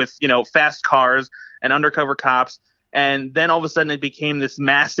with fast cars and undercover cops, and then all of a sudden it became this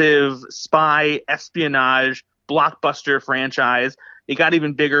massive spy espionage blockbuster franchise. It got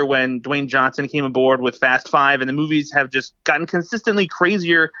even bigger when Dwayne Johnson came aboard with Fast 5, and the movies have just gotten consistently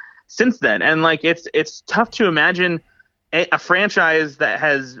crazier since then. And it's tough to imagine a franchise that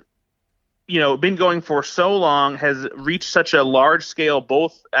has been going for so long, has reached such a large scale,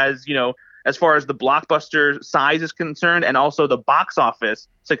 both as as far as the blockbuster size is concerned and also the box office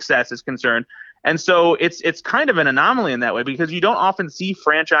success is concerned. And so it's kind of an anomaly in that way, because you don't often see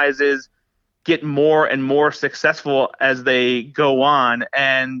franchises get more and more successful as they go on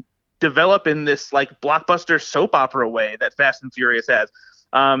and develop in this like blockbuster soap opera way that Fast and Furious has.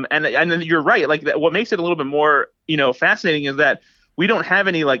 And then you're right. Like what makes it a little bit more, fascinating is that we don't have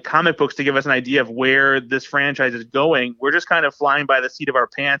any like comic books to give us an idea of where this franchise is going. We're just kind of flying by the seat of our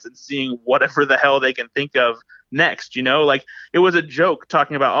pants and seeing whatever the hell they can think of next, like it was a joke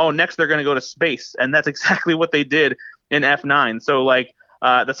talking about, oh, next they're going to go to space. And that's exactly what they did in F9. So like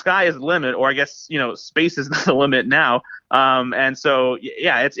the sky is the limit, or I guess, space is not the limit now. And so,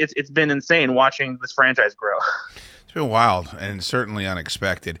 yeah, it's been insane watching this franchise grow. It's been wild and certainly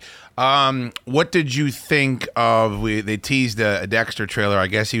unexpected. What did you think of? They teased a Dexter trailer. I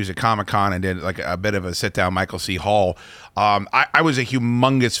guess he was at Comic-Con and did like a bit of a sit down. Michael C. Hall. I was a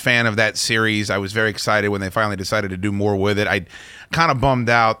humongous fan of that series. I was very excited when they finally decided to do more with it. I kind of bummed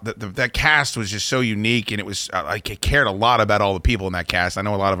out that that cast was just so unique, and it was I cared a lot about all the people in that cast. I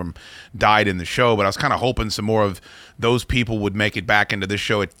know a lot of them died in the show, but I was kind of hoping some more of those people would make it back into this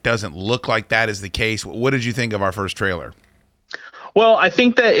show. It doesn't look like that is the case. What did you think of our first trailer? Well, I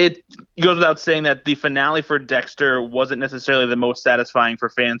think that it goes without saying that the finale for Dexter wasn't necessarily the most satisfying for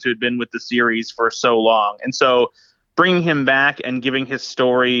fans who had been with the series for so long. And so bringing him back and giving his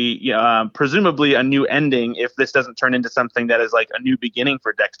story presumably a new ending, if this doesn't turn into something that is like a new beginning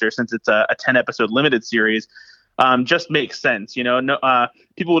for Dexter, since it's a 10-episode limited series, just makes sense.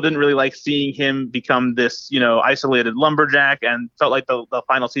 People didn't really like seeing him become this, isolated lumberjack, and felt like the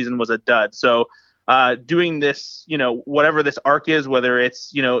final season was a dud. So doing this, whatever this arc is, whether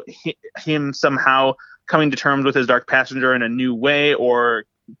it's, him somehow coming to terms with his dark passenger in a new way, or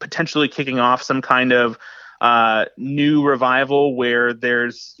potentially kicking off some kind of new revival where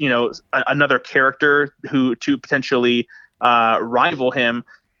there's, another character who to potentially rival him,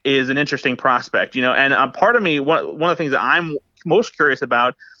 is an interesting prospect, and part of me, one of the things that I'm most curious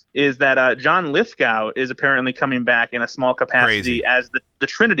about is that John Lithgow is apparently coming back in a small capacity as the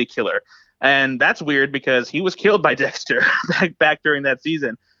Trinity Killer. And that's weird because he was killed by Dexter back during that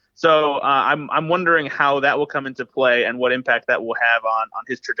season. So I'm wondering how that will come into play and what impact that will have on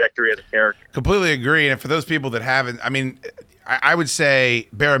his trajectory as a character. Completely agree. And for those people that haven't, I would say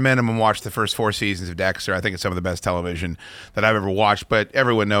bare minimum watch the first 4 seasons of Dexter. I think it's some of the best television that I've ever watched. But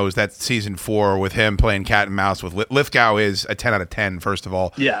everyone knows that season 4 with him playing cat and mouse with Lithgow is a 10 out of 10, first of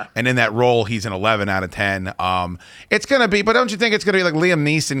all. Yeah. And in that role, he's an 11 out of 10. It's going to be, but don't you think it's going to be like Liam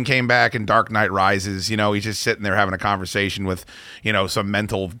Neeson came back in Dark Knight Rises? He's just sitting there having a conversation with, some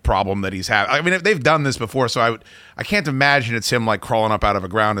mental problem that he's having. They've done this before, so I can't imagine it's him like crawling up out of a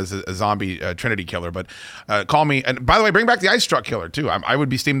ground as a zombie Trinity Killer. But call me, and by the way, bring back the Ice Truck Killer too. I would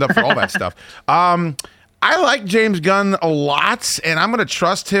be steamed up for all that stuff. I like James Gunn a lot, and I'm going to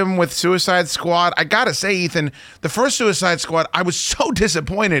trust him with Suicide Squad. I got to say, Ethan, the first Suicide Squad, I was so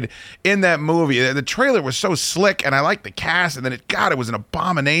disappointed in that movie. The trailer was so slick, and I liked the cast, and then it was an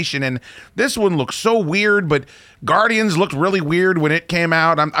abomination. And this one looks so weird, but Guardians looked really weird when it came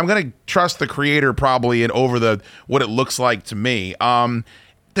out. I'm going to trust the creator probably and over what it looks like to me.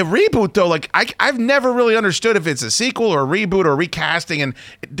 The reboot, though, I've never really understood if it's a sequel or a reboot or recasting. And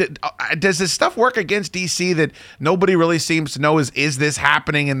does this stuff work against DC that nobody really seems to know? Is this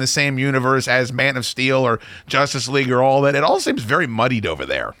happening in the same universe as Man of Steel or Justice League or all that? It all seems very muddied over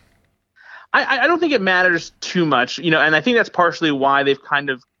there. I don't think it matters too much, and I think that's partially why they've kind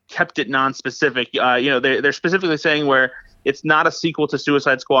of kept it non-specific. They're specifically saying where it's not a sequel to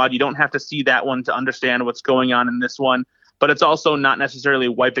Suicide Squad. You don't have to see that one to understand what's going on in this one. But it's also not necessarily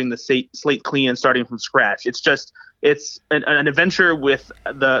wiping the slate clean and starting from scratch. It's an adventure with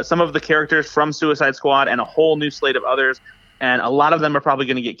some of the characters from Suicide Squad and a whole new slate of others. And a lot of them are probably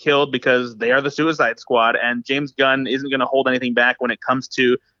going to get killed because they are the Suicide Squad. And James Gunn isn't going to hold anything back when it comes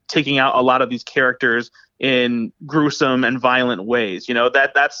to taking out a lot of these characters in gruesome and violent ways.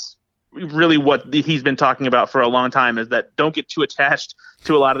 That's really what he's been talking about for a long time, is that don't get too attached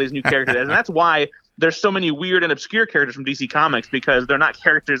to a lot of these new characters. And that's why there's so many weird and obscure characters from DC Comics, because they're not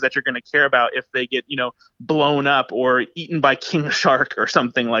characters that you're going to care about if they get, blown up or eaten by King Shark or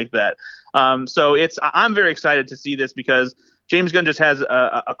something like that. So I'm very excited to see this, because James Gunn just has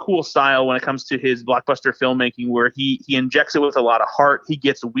a cool style when it comes to his blockbuster filmmaking, where he injects it with a lot of heart. He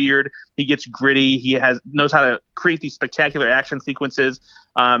gets weird. He gets gritty. He knows how to create these spectacular action sequences.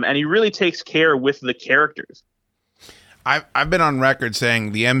 And he really takes care with the characters. I've been on record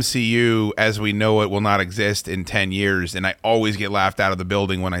saying the MCU as we know it will not exist in 10 years, and I always get laughed out of the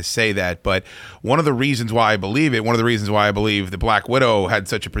building when I say that. But one of the reasons why I believe it, one of the reasons why I believe the Black Widow had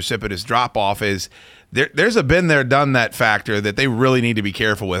such a precipitous drop-off is there's a been there, done that factor that they really need to be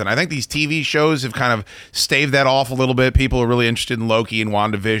careful with. And I think these TV shows have kind of staved that off a little bit. People are really interested in Loki and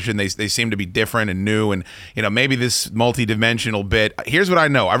WandaVision. They seem to be different and new, and maybe this multi-dimensional bit. Here's what I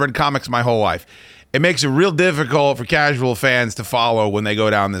know. I've read comics my whole life. it makes it real difficult for casual fans to follow when they go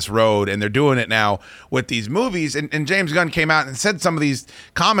down this road, and they're doing it now with these movies. And James Gunn came out and said some of these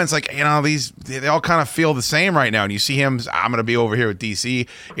comments like, they all kind of feel the same right now. And you see him, I'm going to be over here with DC.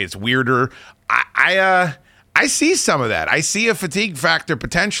 It's weirder. I see some of that. I see a fatigue factor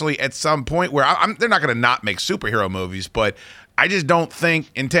potentially at some point where they're not going to not make superhero movies, but I just don't think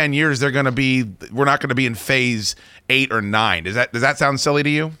in 10 years we're not going to be in phase 8 or 9. Does that sound silly to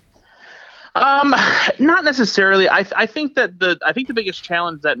you? Not necessarily. I think the biggest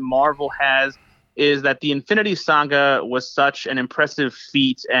challenge that Marvel has is that the Infinity Saga was such an impressive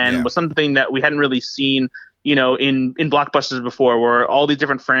feat and was something that we hadn't really seen, in blockbusters before, where all these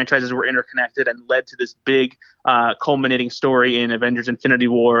different franchises were interconnected and led to this big culminating story in Avengers Infinity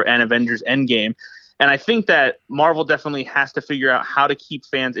War and Avengers Endgame. And I think that Marvel definitely has to figure out how to keep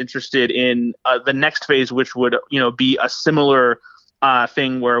fans interested in the next phase, which would, be a similar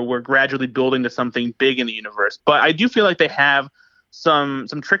thing where we're gradually building to something big in the universe. But I do feel like they have some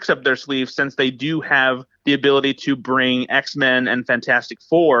tricks up their sleeves, since they do have the ability to bring X-Men and Fantastic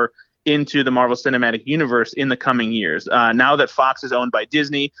Four into the Marvel Cinematic Universe in the coming years. Now that Fox is owned by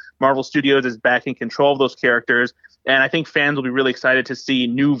Disney, Marvel Studios is back in control of those characters. And I think fans will be really excited to see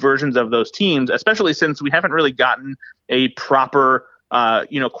new versions of those teams, especially since we haven't really gotten a proper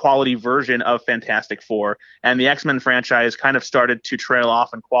quality version of Fantastic Four, and the X-Men franchise kind of started to trail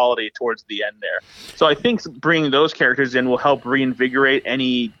off in quality towards the end there. So I think bringing those characters in will help reinvigorate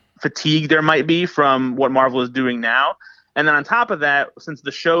any fatigue there might be from what Marvel is doing now. And then on top of that, since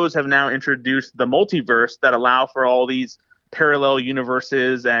the shows have now introduced the multiverse that allow for all these parallel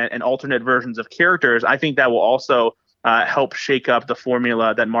universes and alternate versions of characters, I think that will also help shake up the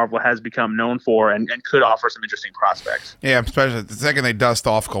formula that Marvel has become known for and could offer some interesting prospects. Yeah, especially the second they dust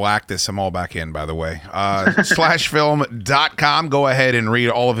off Galactus, I'm all back in, by the way. Slashfilm.com. Go ahead and read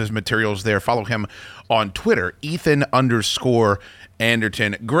all of his materials there. Follow him on Twitter,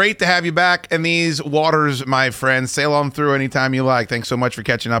 Ethan_Anderton. Great to have you back in these waters, my friend. Sail on through anytime you like. Thanks so much for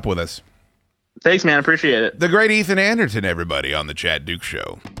catching up with us. Thanks, man. Appreciate it. The great Ethan Anderton, everybody, on The Chad Dukes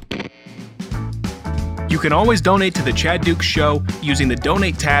Show. You can always donate to The Chad Dukes Show using the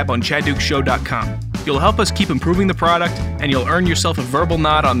Donate tab on ChadDukesShow.com. You'll help us keep improving the product, and you'll earn yourself a verbal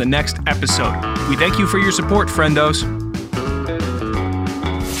nod on the next episode. We thank you for your support, friendos.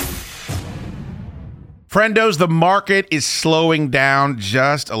 Friendos, the market is slowing down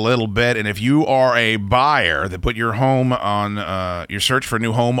just a little bit, and if you are a buyer that put your home on your search for a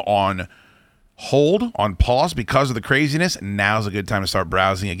new home on hold, on pause because of the craziness, now's a good time to start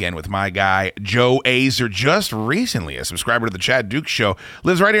browsing again with my guy Joe Azer, just recently a subscriber to the Chad Dukes Show,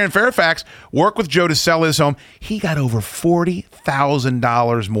 lives right here in Fairfax. Work with Joe to sell his home. He got over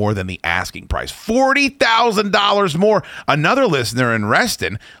 $40,000 more than the asking price. $40,000 more. Another listener in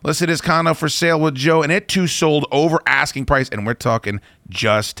Reston listed his condo for sale with Joe, and it too sold over asking price, and we're talking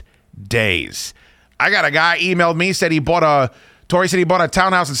just days. I got a guy emailed me, said he bought a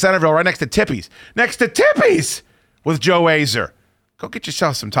townhouse in Centerville right next to Tippy's. Next to Tippy's with Joe Azer. Go get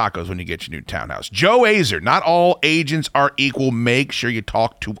yourself some tacos when you get your new townhouse. Joe Azer. Not all agents are equal. Make sure you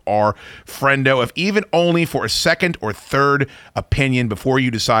talk to our friendo, if even only for a second or third opinion before you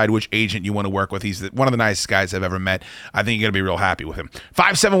decide which agent you want to work with. He's one of the nicest guys I've ever met. I think you're going to be real happy with him.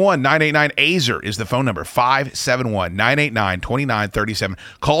 571-989-AZER is the phone number. 571-989-2937.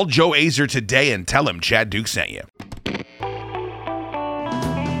 Call Joe Azer today and tell him Chad Duke sent you.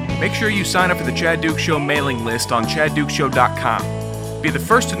 Make sure you sign up for the Chad Dukes Show mailing list on ChadDukesShow.com. Be the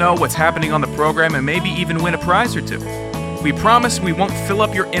first to know what's happening on the program and maybe even win a prize or two. We promise we won't fill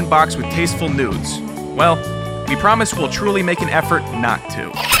up your inbox with tasteful nudes. Well, we promise we'll truly make an effort not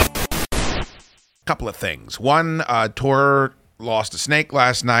to. Couple of things. One, Tor lost a snake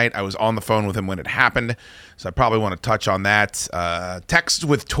last night. I was on the phone with him when it happened, so I probably want to touch on that. Text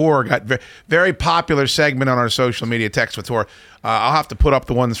with Tor got very popular segment on our social media, Text with Tor. I'll have to put up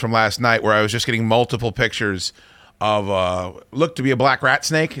the ones from last night where I was just getting multiple pictures of looked to be a black rat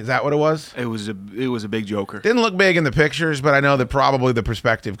snake. Is that what it was? It was a big joker. Didn't look big in the pictures, but I know that probably the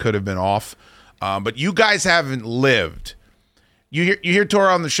perspective could have been off. But you guys haven't lived. You hear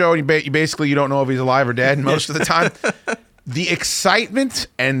Tor on the show, and you basically you don't know if he's alive or dead most of the time. The excitement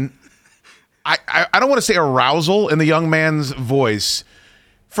and I don't want to say arousal in the young man's voice.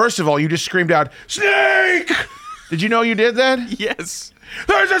 First of all, you just screamed out, "Snake!" Did you know you did that? Yes.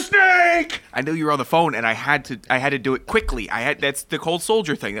 There's a snake! I knew you were on the phone, and I had to do it quickly. That's the Cold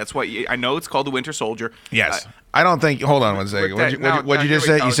Soldier thing. That's what I know. It's called the Winter Soldier. Yes. I don't think. Hold on one second. What'd you just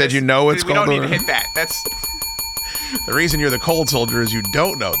say? You said you know it's called. We don't need to hit that. That's the reason you're the Cold Soldier is you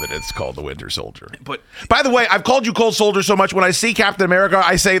don't know that it's called the Winter Soldier. But by the way, I've called you Cold Soldier so much when I see Captain America,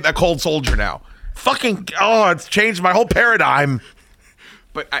 I say the Cold Soldier now. it's changed my whole paradigm.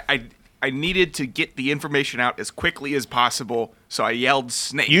 But I needed to get the information out as quickly as possible, so I yelled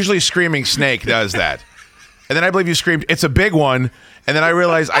snake. Usually screaming snake does that. And then I believe you screamed, it's a big one. And then I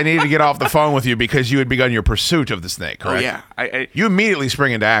realized I needed to get off the phone with you because you had begun your pursuit of the snake, correct? Oh, yeah. You immediately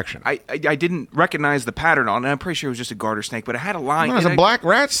spring into action. I didn't recognize the pattern on it. I'm pretty sure it was just a garter snake, but it had a line. No, it's a black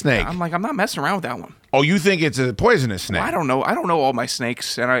rat snake. I'm like, I'm not messing around with that one. Oh, you think it's a poisonous snake? Well, I don't know. I don't know all my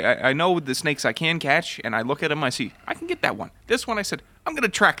snakes, and I know the snakes I can catch, and I look at them, I see, I can get that one. This one, I said, I'm going to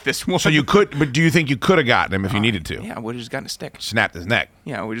track this one. So you could, but do you think you could have gotten him if you needed to? Yeah, I would have just gotten a stick. Snapped his neck.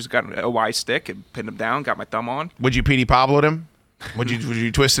 Yeah, we just got a Y stick and pinned him down, got my thumb on. Would you Petey Pablo'd him? Would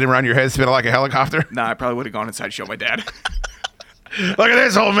you twist it around your head, spin it like a helicopter? Nah, I probably would have gone inside to show my dad. Look at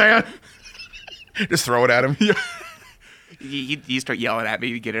this, old man. Just throw it at him. Yeah. He'd start yelling at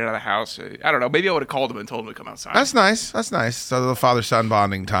me to get it out of the house. I don't know. Maybe I would have called him and told him to come outside. That's nice. That's nice. So the father-son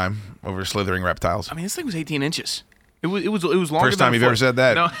bonding time over slithering reptiles. I mean, this thing was 18 inches. It was longer. First time you've ever said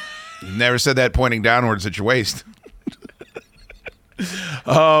that. No. You've never said that pointing downwards at your waist.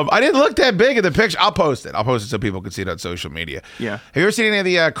 I didn't look that big in the picture. I'll post it so people can see it on social media. Yeah. Have you ever seen any of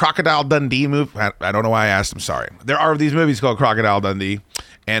the Crocodile Dundee movie? I don't know why I asked. I'm sorry. There are these movies called Crocodile Dundee,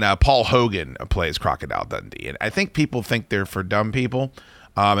 and Paul Hogan plays Crocodile Dundee. And I think people think they're for dumb people,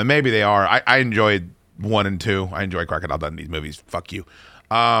 and maybe they are. I enjoyed 1 and 2. I enjoy Crocodile Dundee's movies. Fuck you.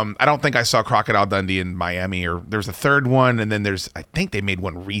 I don't think I saw Crocodile Dundee in Miami, or there's a third one, and then I think they made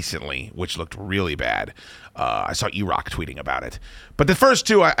one recently, which looked really bad. I saw E-Rock tweeting about it. But the first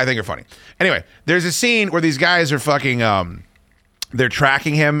two, I think, are funny. Anyway, there's a scene where these guys are fucking, they're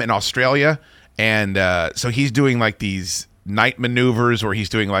tracking him in Australia, and so he's doing like these night maneuvers where he's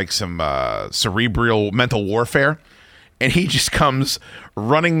doing like some cerebral mental warfare, and he just comes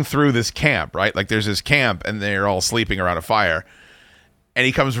running through this camp, right? Like there's this camp, and they're all sleeping around a fire. And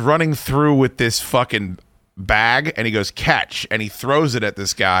he comes running through with this fucking bag, and he goes, catch, and he throws it at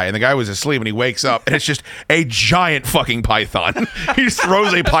this guy, and the guy was asleep, and he wakes up, and it's just a giant fucking python. He just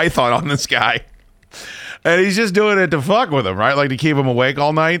throws a python on this guy. And he's just doing it to fuck with him, right? Like to keep him awake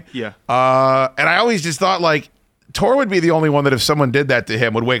all night. Yeah. And I always just thought, like, Tor would be the only one that if someone did that to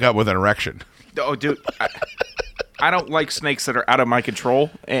him would wake up with an erection. Oh, dude. I don't like snakes that are out of my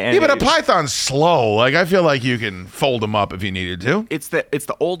control. Yeah, but a python's slow. Like, I feel like you can fold them up if you needed to. It's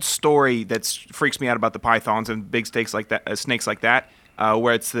the old story that freaks me out about the pythons and big snakes like that,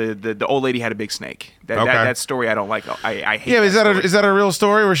 where it's the old lady had a big snake. That story I don't like. I hate. Yeah, that is that a real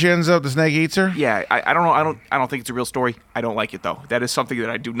story where she ends up the snake eats her? Yeah, I don't know. I don't think it's a real story. I don't like it though. That is something that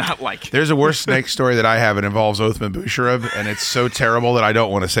I do not like. There's a worse snake story that I have. It involves Othman Boucherib, and it's so terrible that I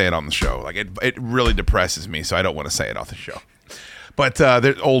don't want to say it on the show. Like it really depresses me, so I don't want to say it off the show. But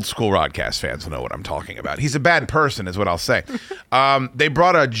the old school Rodcast fans will know what I'm talking about. He's a bad person, is what I'll say. They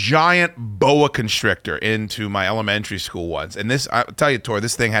brought a giant boa constrictor into my elementary school once. And this, I'll tell you, Tor,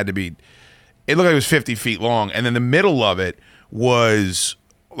 this thing had to be, it looked like it was 50 feet long. And then the middle of it was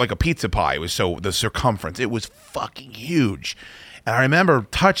like a pizza pie. It was so, the circumference, it was fucking huge. And I remember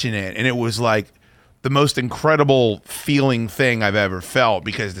touching it, and it was like the most incredible feeling thing I've ever felt,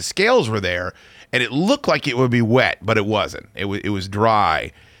 because the scales were there. And it looked like it would be wet, but it wasn't. It was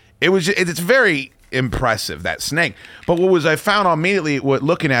dry. It's very impressive, that snake. But I found immediately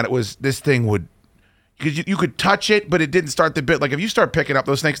looking at it was this thing would, because you could touch it, but it didn't start the bit. Like if you start picking up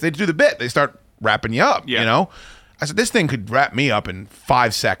those snakes, they do the bit. They start wrapping you up, you know? I said, this thing could wrap me up in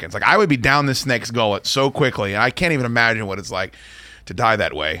 5 seconds. Like I would be down this snake's gullet so quickly, and I can't even imagine what it's like to die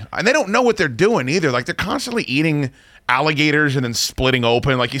that way. And they don't know what they're doing either. Like they're constantly eating alligators and then splitting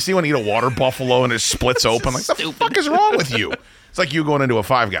open. Like you see one eat a water buffalo and it splits open. Like, what the fuck is wrong with you? It's like you going into a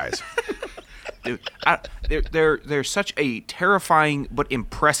Five Guys. Dude, they're such a terrifying but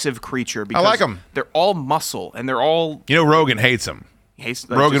impressive creature. Because I like them. They're all muscle and they're all. You know, Rogan hates them.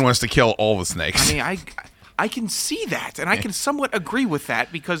 Rogan wants to kill all the snakes. I mean, I can see that, and I can somewhat agree with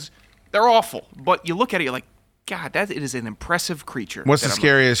that because they're awful. But you look at it, you're like, God, it is an impressive creature. What's the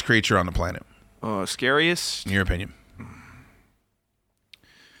scariest creature on the planet? Scariest? In your opinion?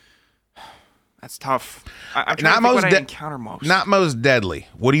 That's tough. I'm trying to think what I encounter most. Not most deadly.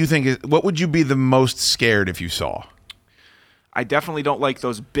 What do you think what would you be the most scared if you saw? I definitely don't like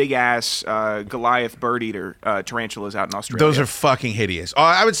those big-ass Goliath bird-eater tarantulas out in Australia. Those are fucking hideous.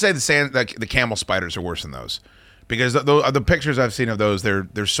 I would say the camel spiders are worse than those. Because the pictures I've seen of those,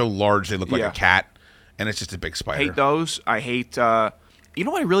 they're so large they look like a cat, and it's just a big spider. I hate those. I hate... you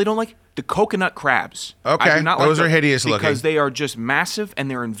know what I really don't like? The coconut crabs. Okay, I do not those like are hideous looking. because they are just massive and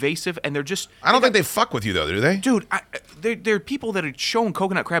they're invasive and they're just. I don't think they fuck with you though, do they? Dude, there are people that are showing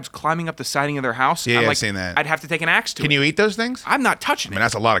coconut crabs climbing up the siding of their house. Yeah, I'm I've seen that. I'd have to take an axe to it. Can you eat those things? I'm not touching I mean,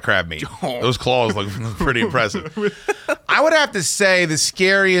 that's a lot of crab meat. Those claws look pretty impressive. I would have to say the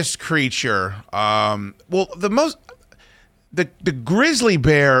scariest creature. The grizzly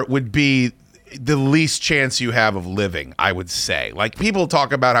bear would be the least chance you have of living, I would say. Like, people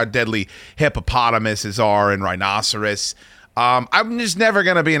talk about how deadly hippopotamuses are and rhinoceros. I'm just never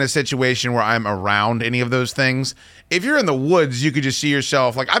going to be in a situation where I'm around any of those things. If you're in the woods, you could just see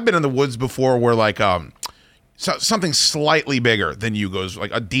yourself. Like, I've been in the woods before where, like, something slightly bigger than you goes,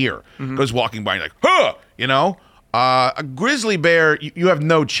 like a deer goes walking by and you're like, huh, you know? A grizzly bear, you have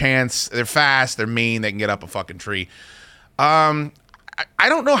no chance. They're fast, they're mean, they can get up a fucking tree. I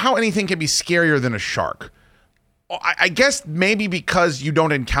don't know how anything can be scarier than a shark. I guess maybe because you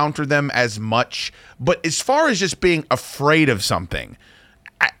don't encounter them as much, but as far as just being afraid of something,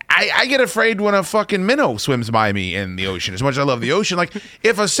 I get afraid when a fucking minnow swims by me in the ocean. As much as I love the ocean, like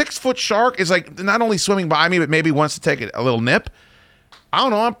if a 6-foot shark is like not only swimming by me, but maybe wants to take a little nip, I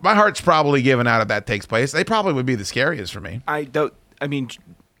don't know. My heart's probably giving out if that takes place. They probably would be the scariest for me. I mean,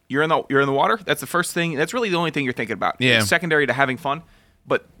 you're in the water. That's the first thing. That's really the only thing you're thinking about. Yeah. It's secondary to having fun,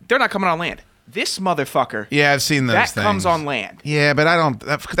 but they're not coming on land. This motherfucker. Yeah, I've seen those that things. comes on land. Yeah, but I don't.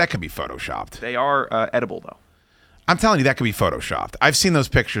 That could be photoshopped. They are edible though. I'm telling you, that could be photoshopped. I've seen those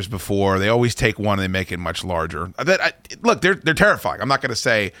pictures before. They always take one and they make it much larger. Look, they're terrifying. I'm not going to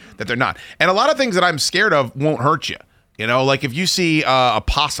say that they're not. And a lot of things that I'm scared of won't hurt you. You know, like if you see a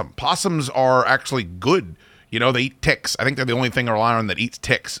possum. Possums are actually good. You know, they eat ticks. I think they're the only thing around that eats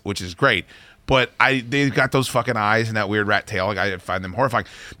ticks, which is great. But they've got those fucking eyes and that weird rat tail. Like, I find them horrifying.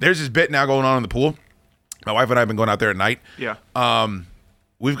 There's this bit now going on in the pool. My wife and I have been going out there at night. Yeah.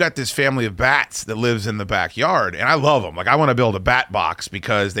 We've got this family of bats that lives in the backyard, and I love them. Like, I want to build a bat box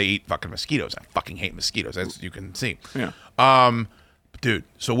because they eat fucking mosquitoes. I fucking hate mosquitoes, as you can see. Yeah. Dude,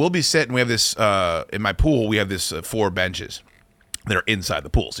 so we'll be sitting. We have this in my pool. We have this 4 benches that are inside the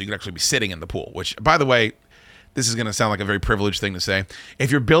pool, so you can actually be sitting in the pool. Which, by the way, this is going to sound like a very privileged thing to say.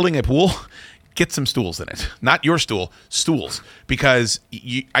 If you're building a pool, get some stools in it. Not your stool, stools. Because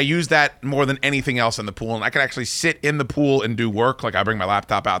I use that more than anything else in the pool. And I can actually sit in the pool and do work. Like, I bring my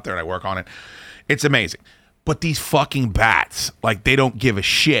laptop out there and I work on it. It's amazing. But these fucking bats, like, they don't give a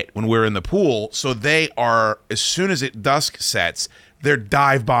shit when we're in the pool. So they are, as soon as dusk sets, they're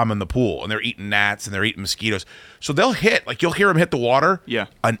dive bombing the pool. And they're eating gnats and they're eating mosquitoes. So they'll hit, like, you'll hear them hit the water. Yeah.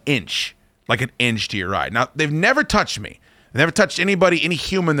 An inch. Like an inch to your right. Now, they've never touched me. They've never touched anybody, any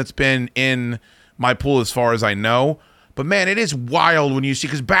human that's been in my pool as far as I know. But, man, it is wild when you see,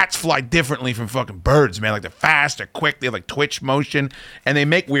 because bats fly differently from fucking birds, man. Like, they're fast, they're quick, they have, like, twitch motion, and they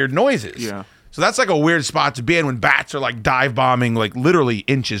make weird noises. Yeah. So that's, like, a weird spot to be in when bats are, like, dive bombing, like, literally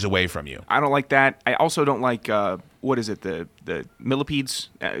inches away from you. I don't like that. I also don't like, what is it, the millipedes?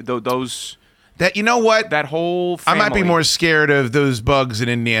 Those... That, you know what? That whole family. I might be more scared of those bugs in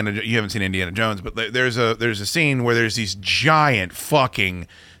Indiana. You haven't seen Indiana Jones, but there's a scene where there's these giant fucking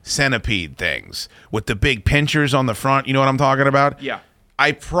centipede things with the big pinchers on the front. You know what I'm talking about? Yeah.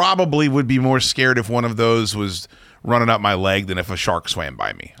 I probably would be more scared if one of those was running up my leg than if a shark swam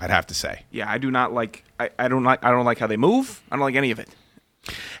by me, I'd have to say. Yeah, I do not like I don't like how they move. I don't like any of it.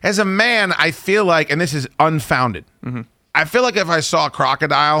 As a man, I feel like, and this is unfounded, I feel like if I saw a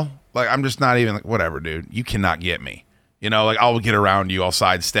crocodile, like, I'm just not even like, whatever, dude. You cannot get me. You know, like, I'll get around you, I'll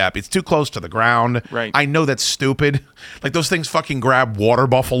sidestep. It's too close to the ground. Right. I know that's stupid. Like, those things fucking grab water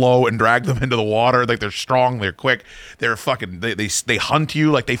buffalo and drag them into the water. Like, they're strong, they're quick. They're fucking, they hunt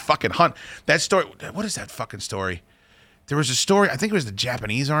you. Like, they fucking hunt. That story, what is that fucking story? There was a story, I think it was the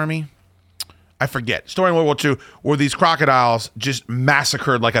Japanese army. I forget. Story in World War II where these crocodiles just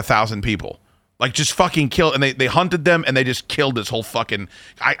massacred like 1,000 people. Like, just fucking killed, and they hunted them, and they just killed this whole fucking.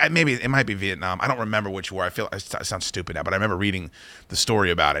 Maybe it might be Vietnam. I don't remember which war. I sound stupid now, but I remember reading the story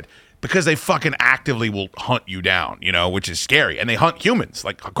about it because they fucking actively will hunt you down, you know, which is scary, and they hunt humans.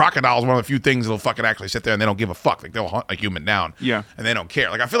 Like, crocodiles, one of the few things that'll fucking actually sit there and they don't give a fuck. Like, they'll hunt a human down, yeah, and they don't care.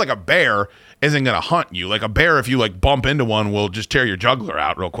 Like, I feel like a bear isn't gonna hunt you. Like, a bear, if you like bump into one, will just tear your jugular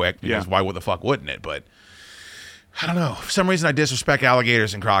out real quick. Because why would the fuck wouldn't it? But I don't know. For some reason, I disrespect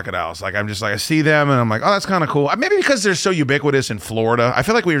alligators and crocodiles. Like, I'm just like, I see them and I'm like, oh, that's kind of cool. Maybe because they're so ubiquitous in Florida. I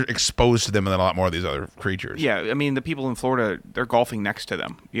feel like we're exposed to them than a lot more of these other creatures. Yeah, I mean, the people in Florida, they're golfing next to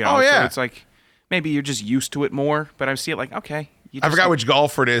them. You know? Oh, yeah. So it's like, maybe you're just used to it more, but I see it like, okay, I forgot which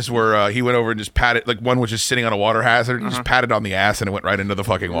golfer it is where he went over and just patted, like one was just sitting on a water hazard and just patted on the ass and it went right into the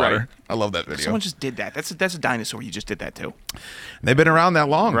fucking water. Right. I love that video. Someone just did that. That's a dinosaur. You just did that too. And they've been around that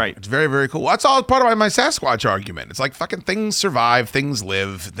long. Right. It's very, very cool. That's all part of my Sasquatch argument. It's like fucking things survive, things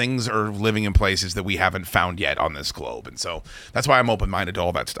live, things are living in places that we haven't found yet on this globe. And so that's why I'm open-minded to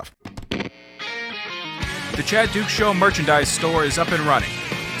all that stuff. The Chad Duke Show merchandise store is up and running.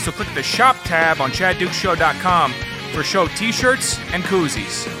 So click the shop tab on ChadDukeShow.com for show t-shirts and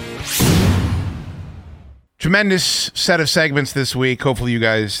koozies. Tremendous set of segments this week. Hopefully you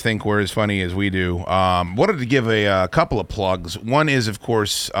guys think we're as funny as we do. Wanted to give a couple of plugs. One is, of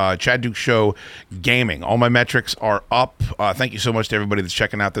course, Chad Duke Show Gaming. All my metrics are up. Thank you so much to everybody that's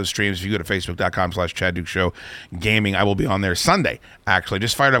checking out those streams. If you go to Facebook.com/Chad Duke Show Gaming, I will be on there Sunday, actually.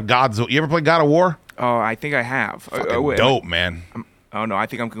 Just fired up Godzilla. You ever play God of War? Oh, I think I have. Dope, man. Oh, no, I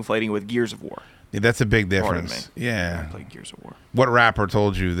think I'm conflating with Gears of War. Yeah, that's a big difference. Yeah. I played Gears of War. What rapper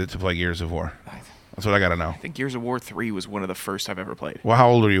told you that to play Gears of War? That's what I got to know. I think Gears of War 3 was one of the first I've ever played. Well, how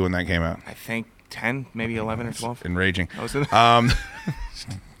old were you when that came out? I think 10, maybe 11 or 12. Enraging. I was in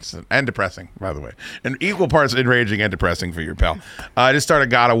and depressing, by the way. And equal parts enraging and depressing for your pal. I just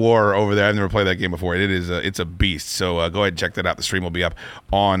started God of War over there. I've never played that game before. It's a beast. So go ahead and check that out. The stream will be up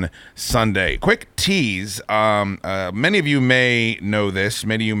on Sunday. Quick tease. Many of you may know this.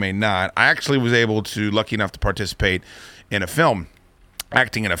 Many of you may not. I actually was lucky enough to participate in a film,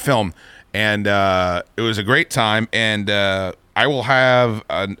 acting in a film. And it was a great time. And I will have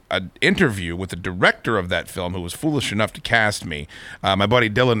an interview with the director of that film who was foolish enough to cast me. My buddy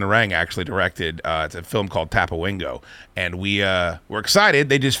Dylan Narang actually directed. It's a film called Tapawingo. And we were excited.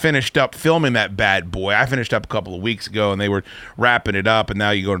 They just finished up filming that bad boy. I finished up a couple of weeks ago, and they were wrapping it up. And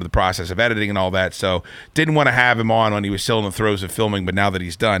now you go into the process of editing and all that. So didn't want to have him on when he was still in the throes of filming. But now that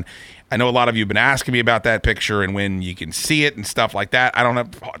he's done, I know a lot of you have been asking me about that picture and when you can see it and stuff like that. I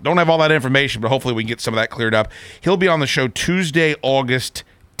don't have all that information, but hopefully we can get some of that cleared up. He'll be on the show Tuesday, August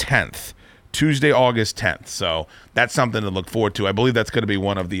 10th. So that's something to look forward to. I believe that's going to be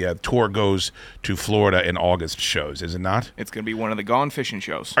one of the Tour Goes to Florida in August shows, is it not? It's going to be one of the Gone Fishing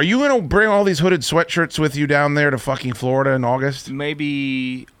shows. Are you going to bring all these hooded sweatshirts with you down there to fucking Florida in August?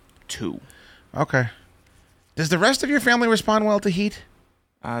 Maybe 2. Okay. Does the rest of your family respond well to heat?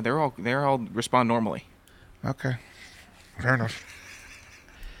 They're all respond normally. Okay, fair enough.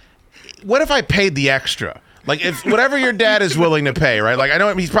 What if I paid the extra? Like if whatever your dad is willing to pay, right? Like I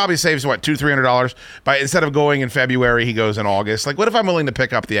know he probably saves what $200-300, but instead of going in February, he goes in August. Like what if I'm willing to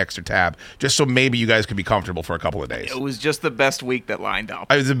pick up the extra tab just so maybe you guys could be comfortable for a couple of days? It was just the best week that lined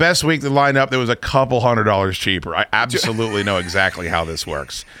up. It was the best week that lined up. There was a couple $100 cheaper. I absolutely know exactly how this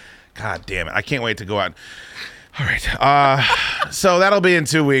works. God damn it! I can't wait to go out. All right. So that'll be in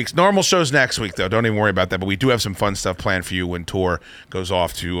 2 weeks. Normal shows next week, though. Don't even worry about that. But we do have some fun stuff planned for you when Tor goes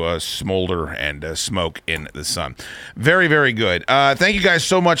off to smolder and smoke in the sun. Very, very good. Thank you guys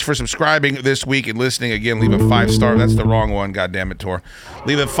so much for subscribing this week and listening. Again, leave a 5-star. That's the wrong one. God damn it, Tor.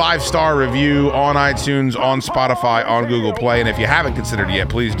 Leave a 5-star review on iTunes, on Spotify, on Google Play. And if you haven't considered it yet,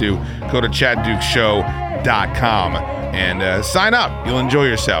 please do go to ChadDukeShow.com and sign up. You'll enjoy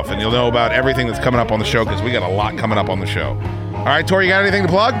yourself, and you'll know about everything that's coming up on the show because we got a lot coming up on the show. All right, Tori, you got anything to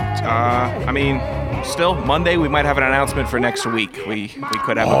plug? I mean, still, Monday we might have an announcement for next week. We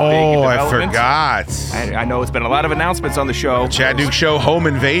could have a big development. I forgot. I know it's been a lot of announcents on the show. Chad Duke Show Home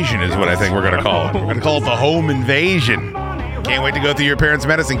Invasion is what I think we're going to call it. We're going to call it the Home Invasion. Can't wait to go through your parents'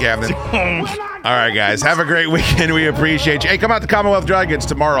 medicine cabinet. All right, guys. Have a great weekend. We appreciate you. Hey, come out to Commonwealth Dry Goods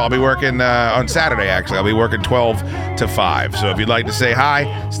tomorrow. I'll be working on Saturday, actually. I'll be working 12 to 5. So if you'd like to say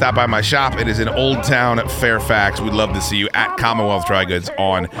hi, stop by my shop. It is in Old Town, Fairfax. We'd love to see you at Commonwealth Dry Goods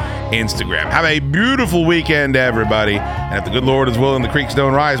on Instagram. Have a beautiful weekend, everybody. And if the good Lord is willing, the creeks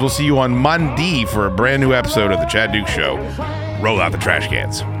don't rise. We'll see you on Monday for a brand new episode of The Chad Duke Show. Roll out the trash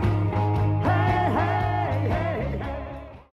cans.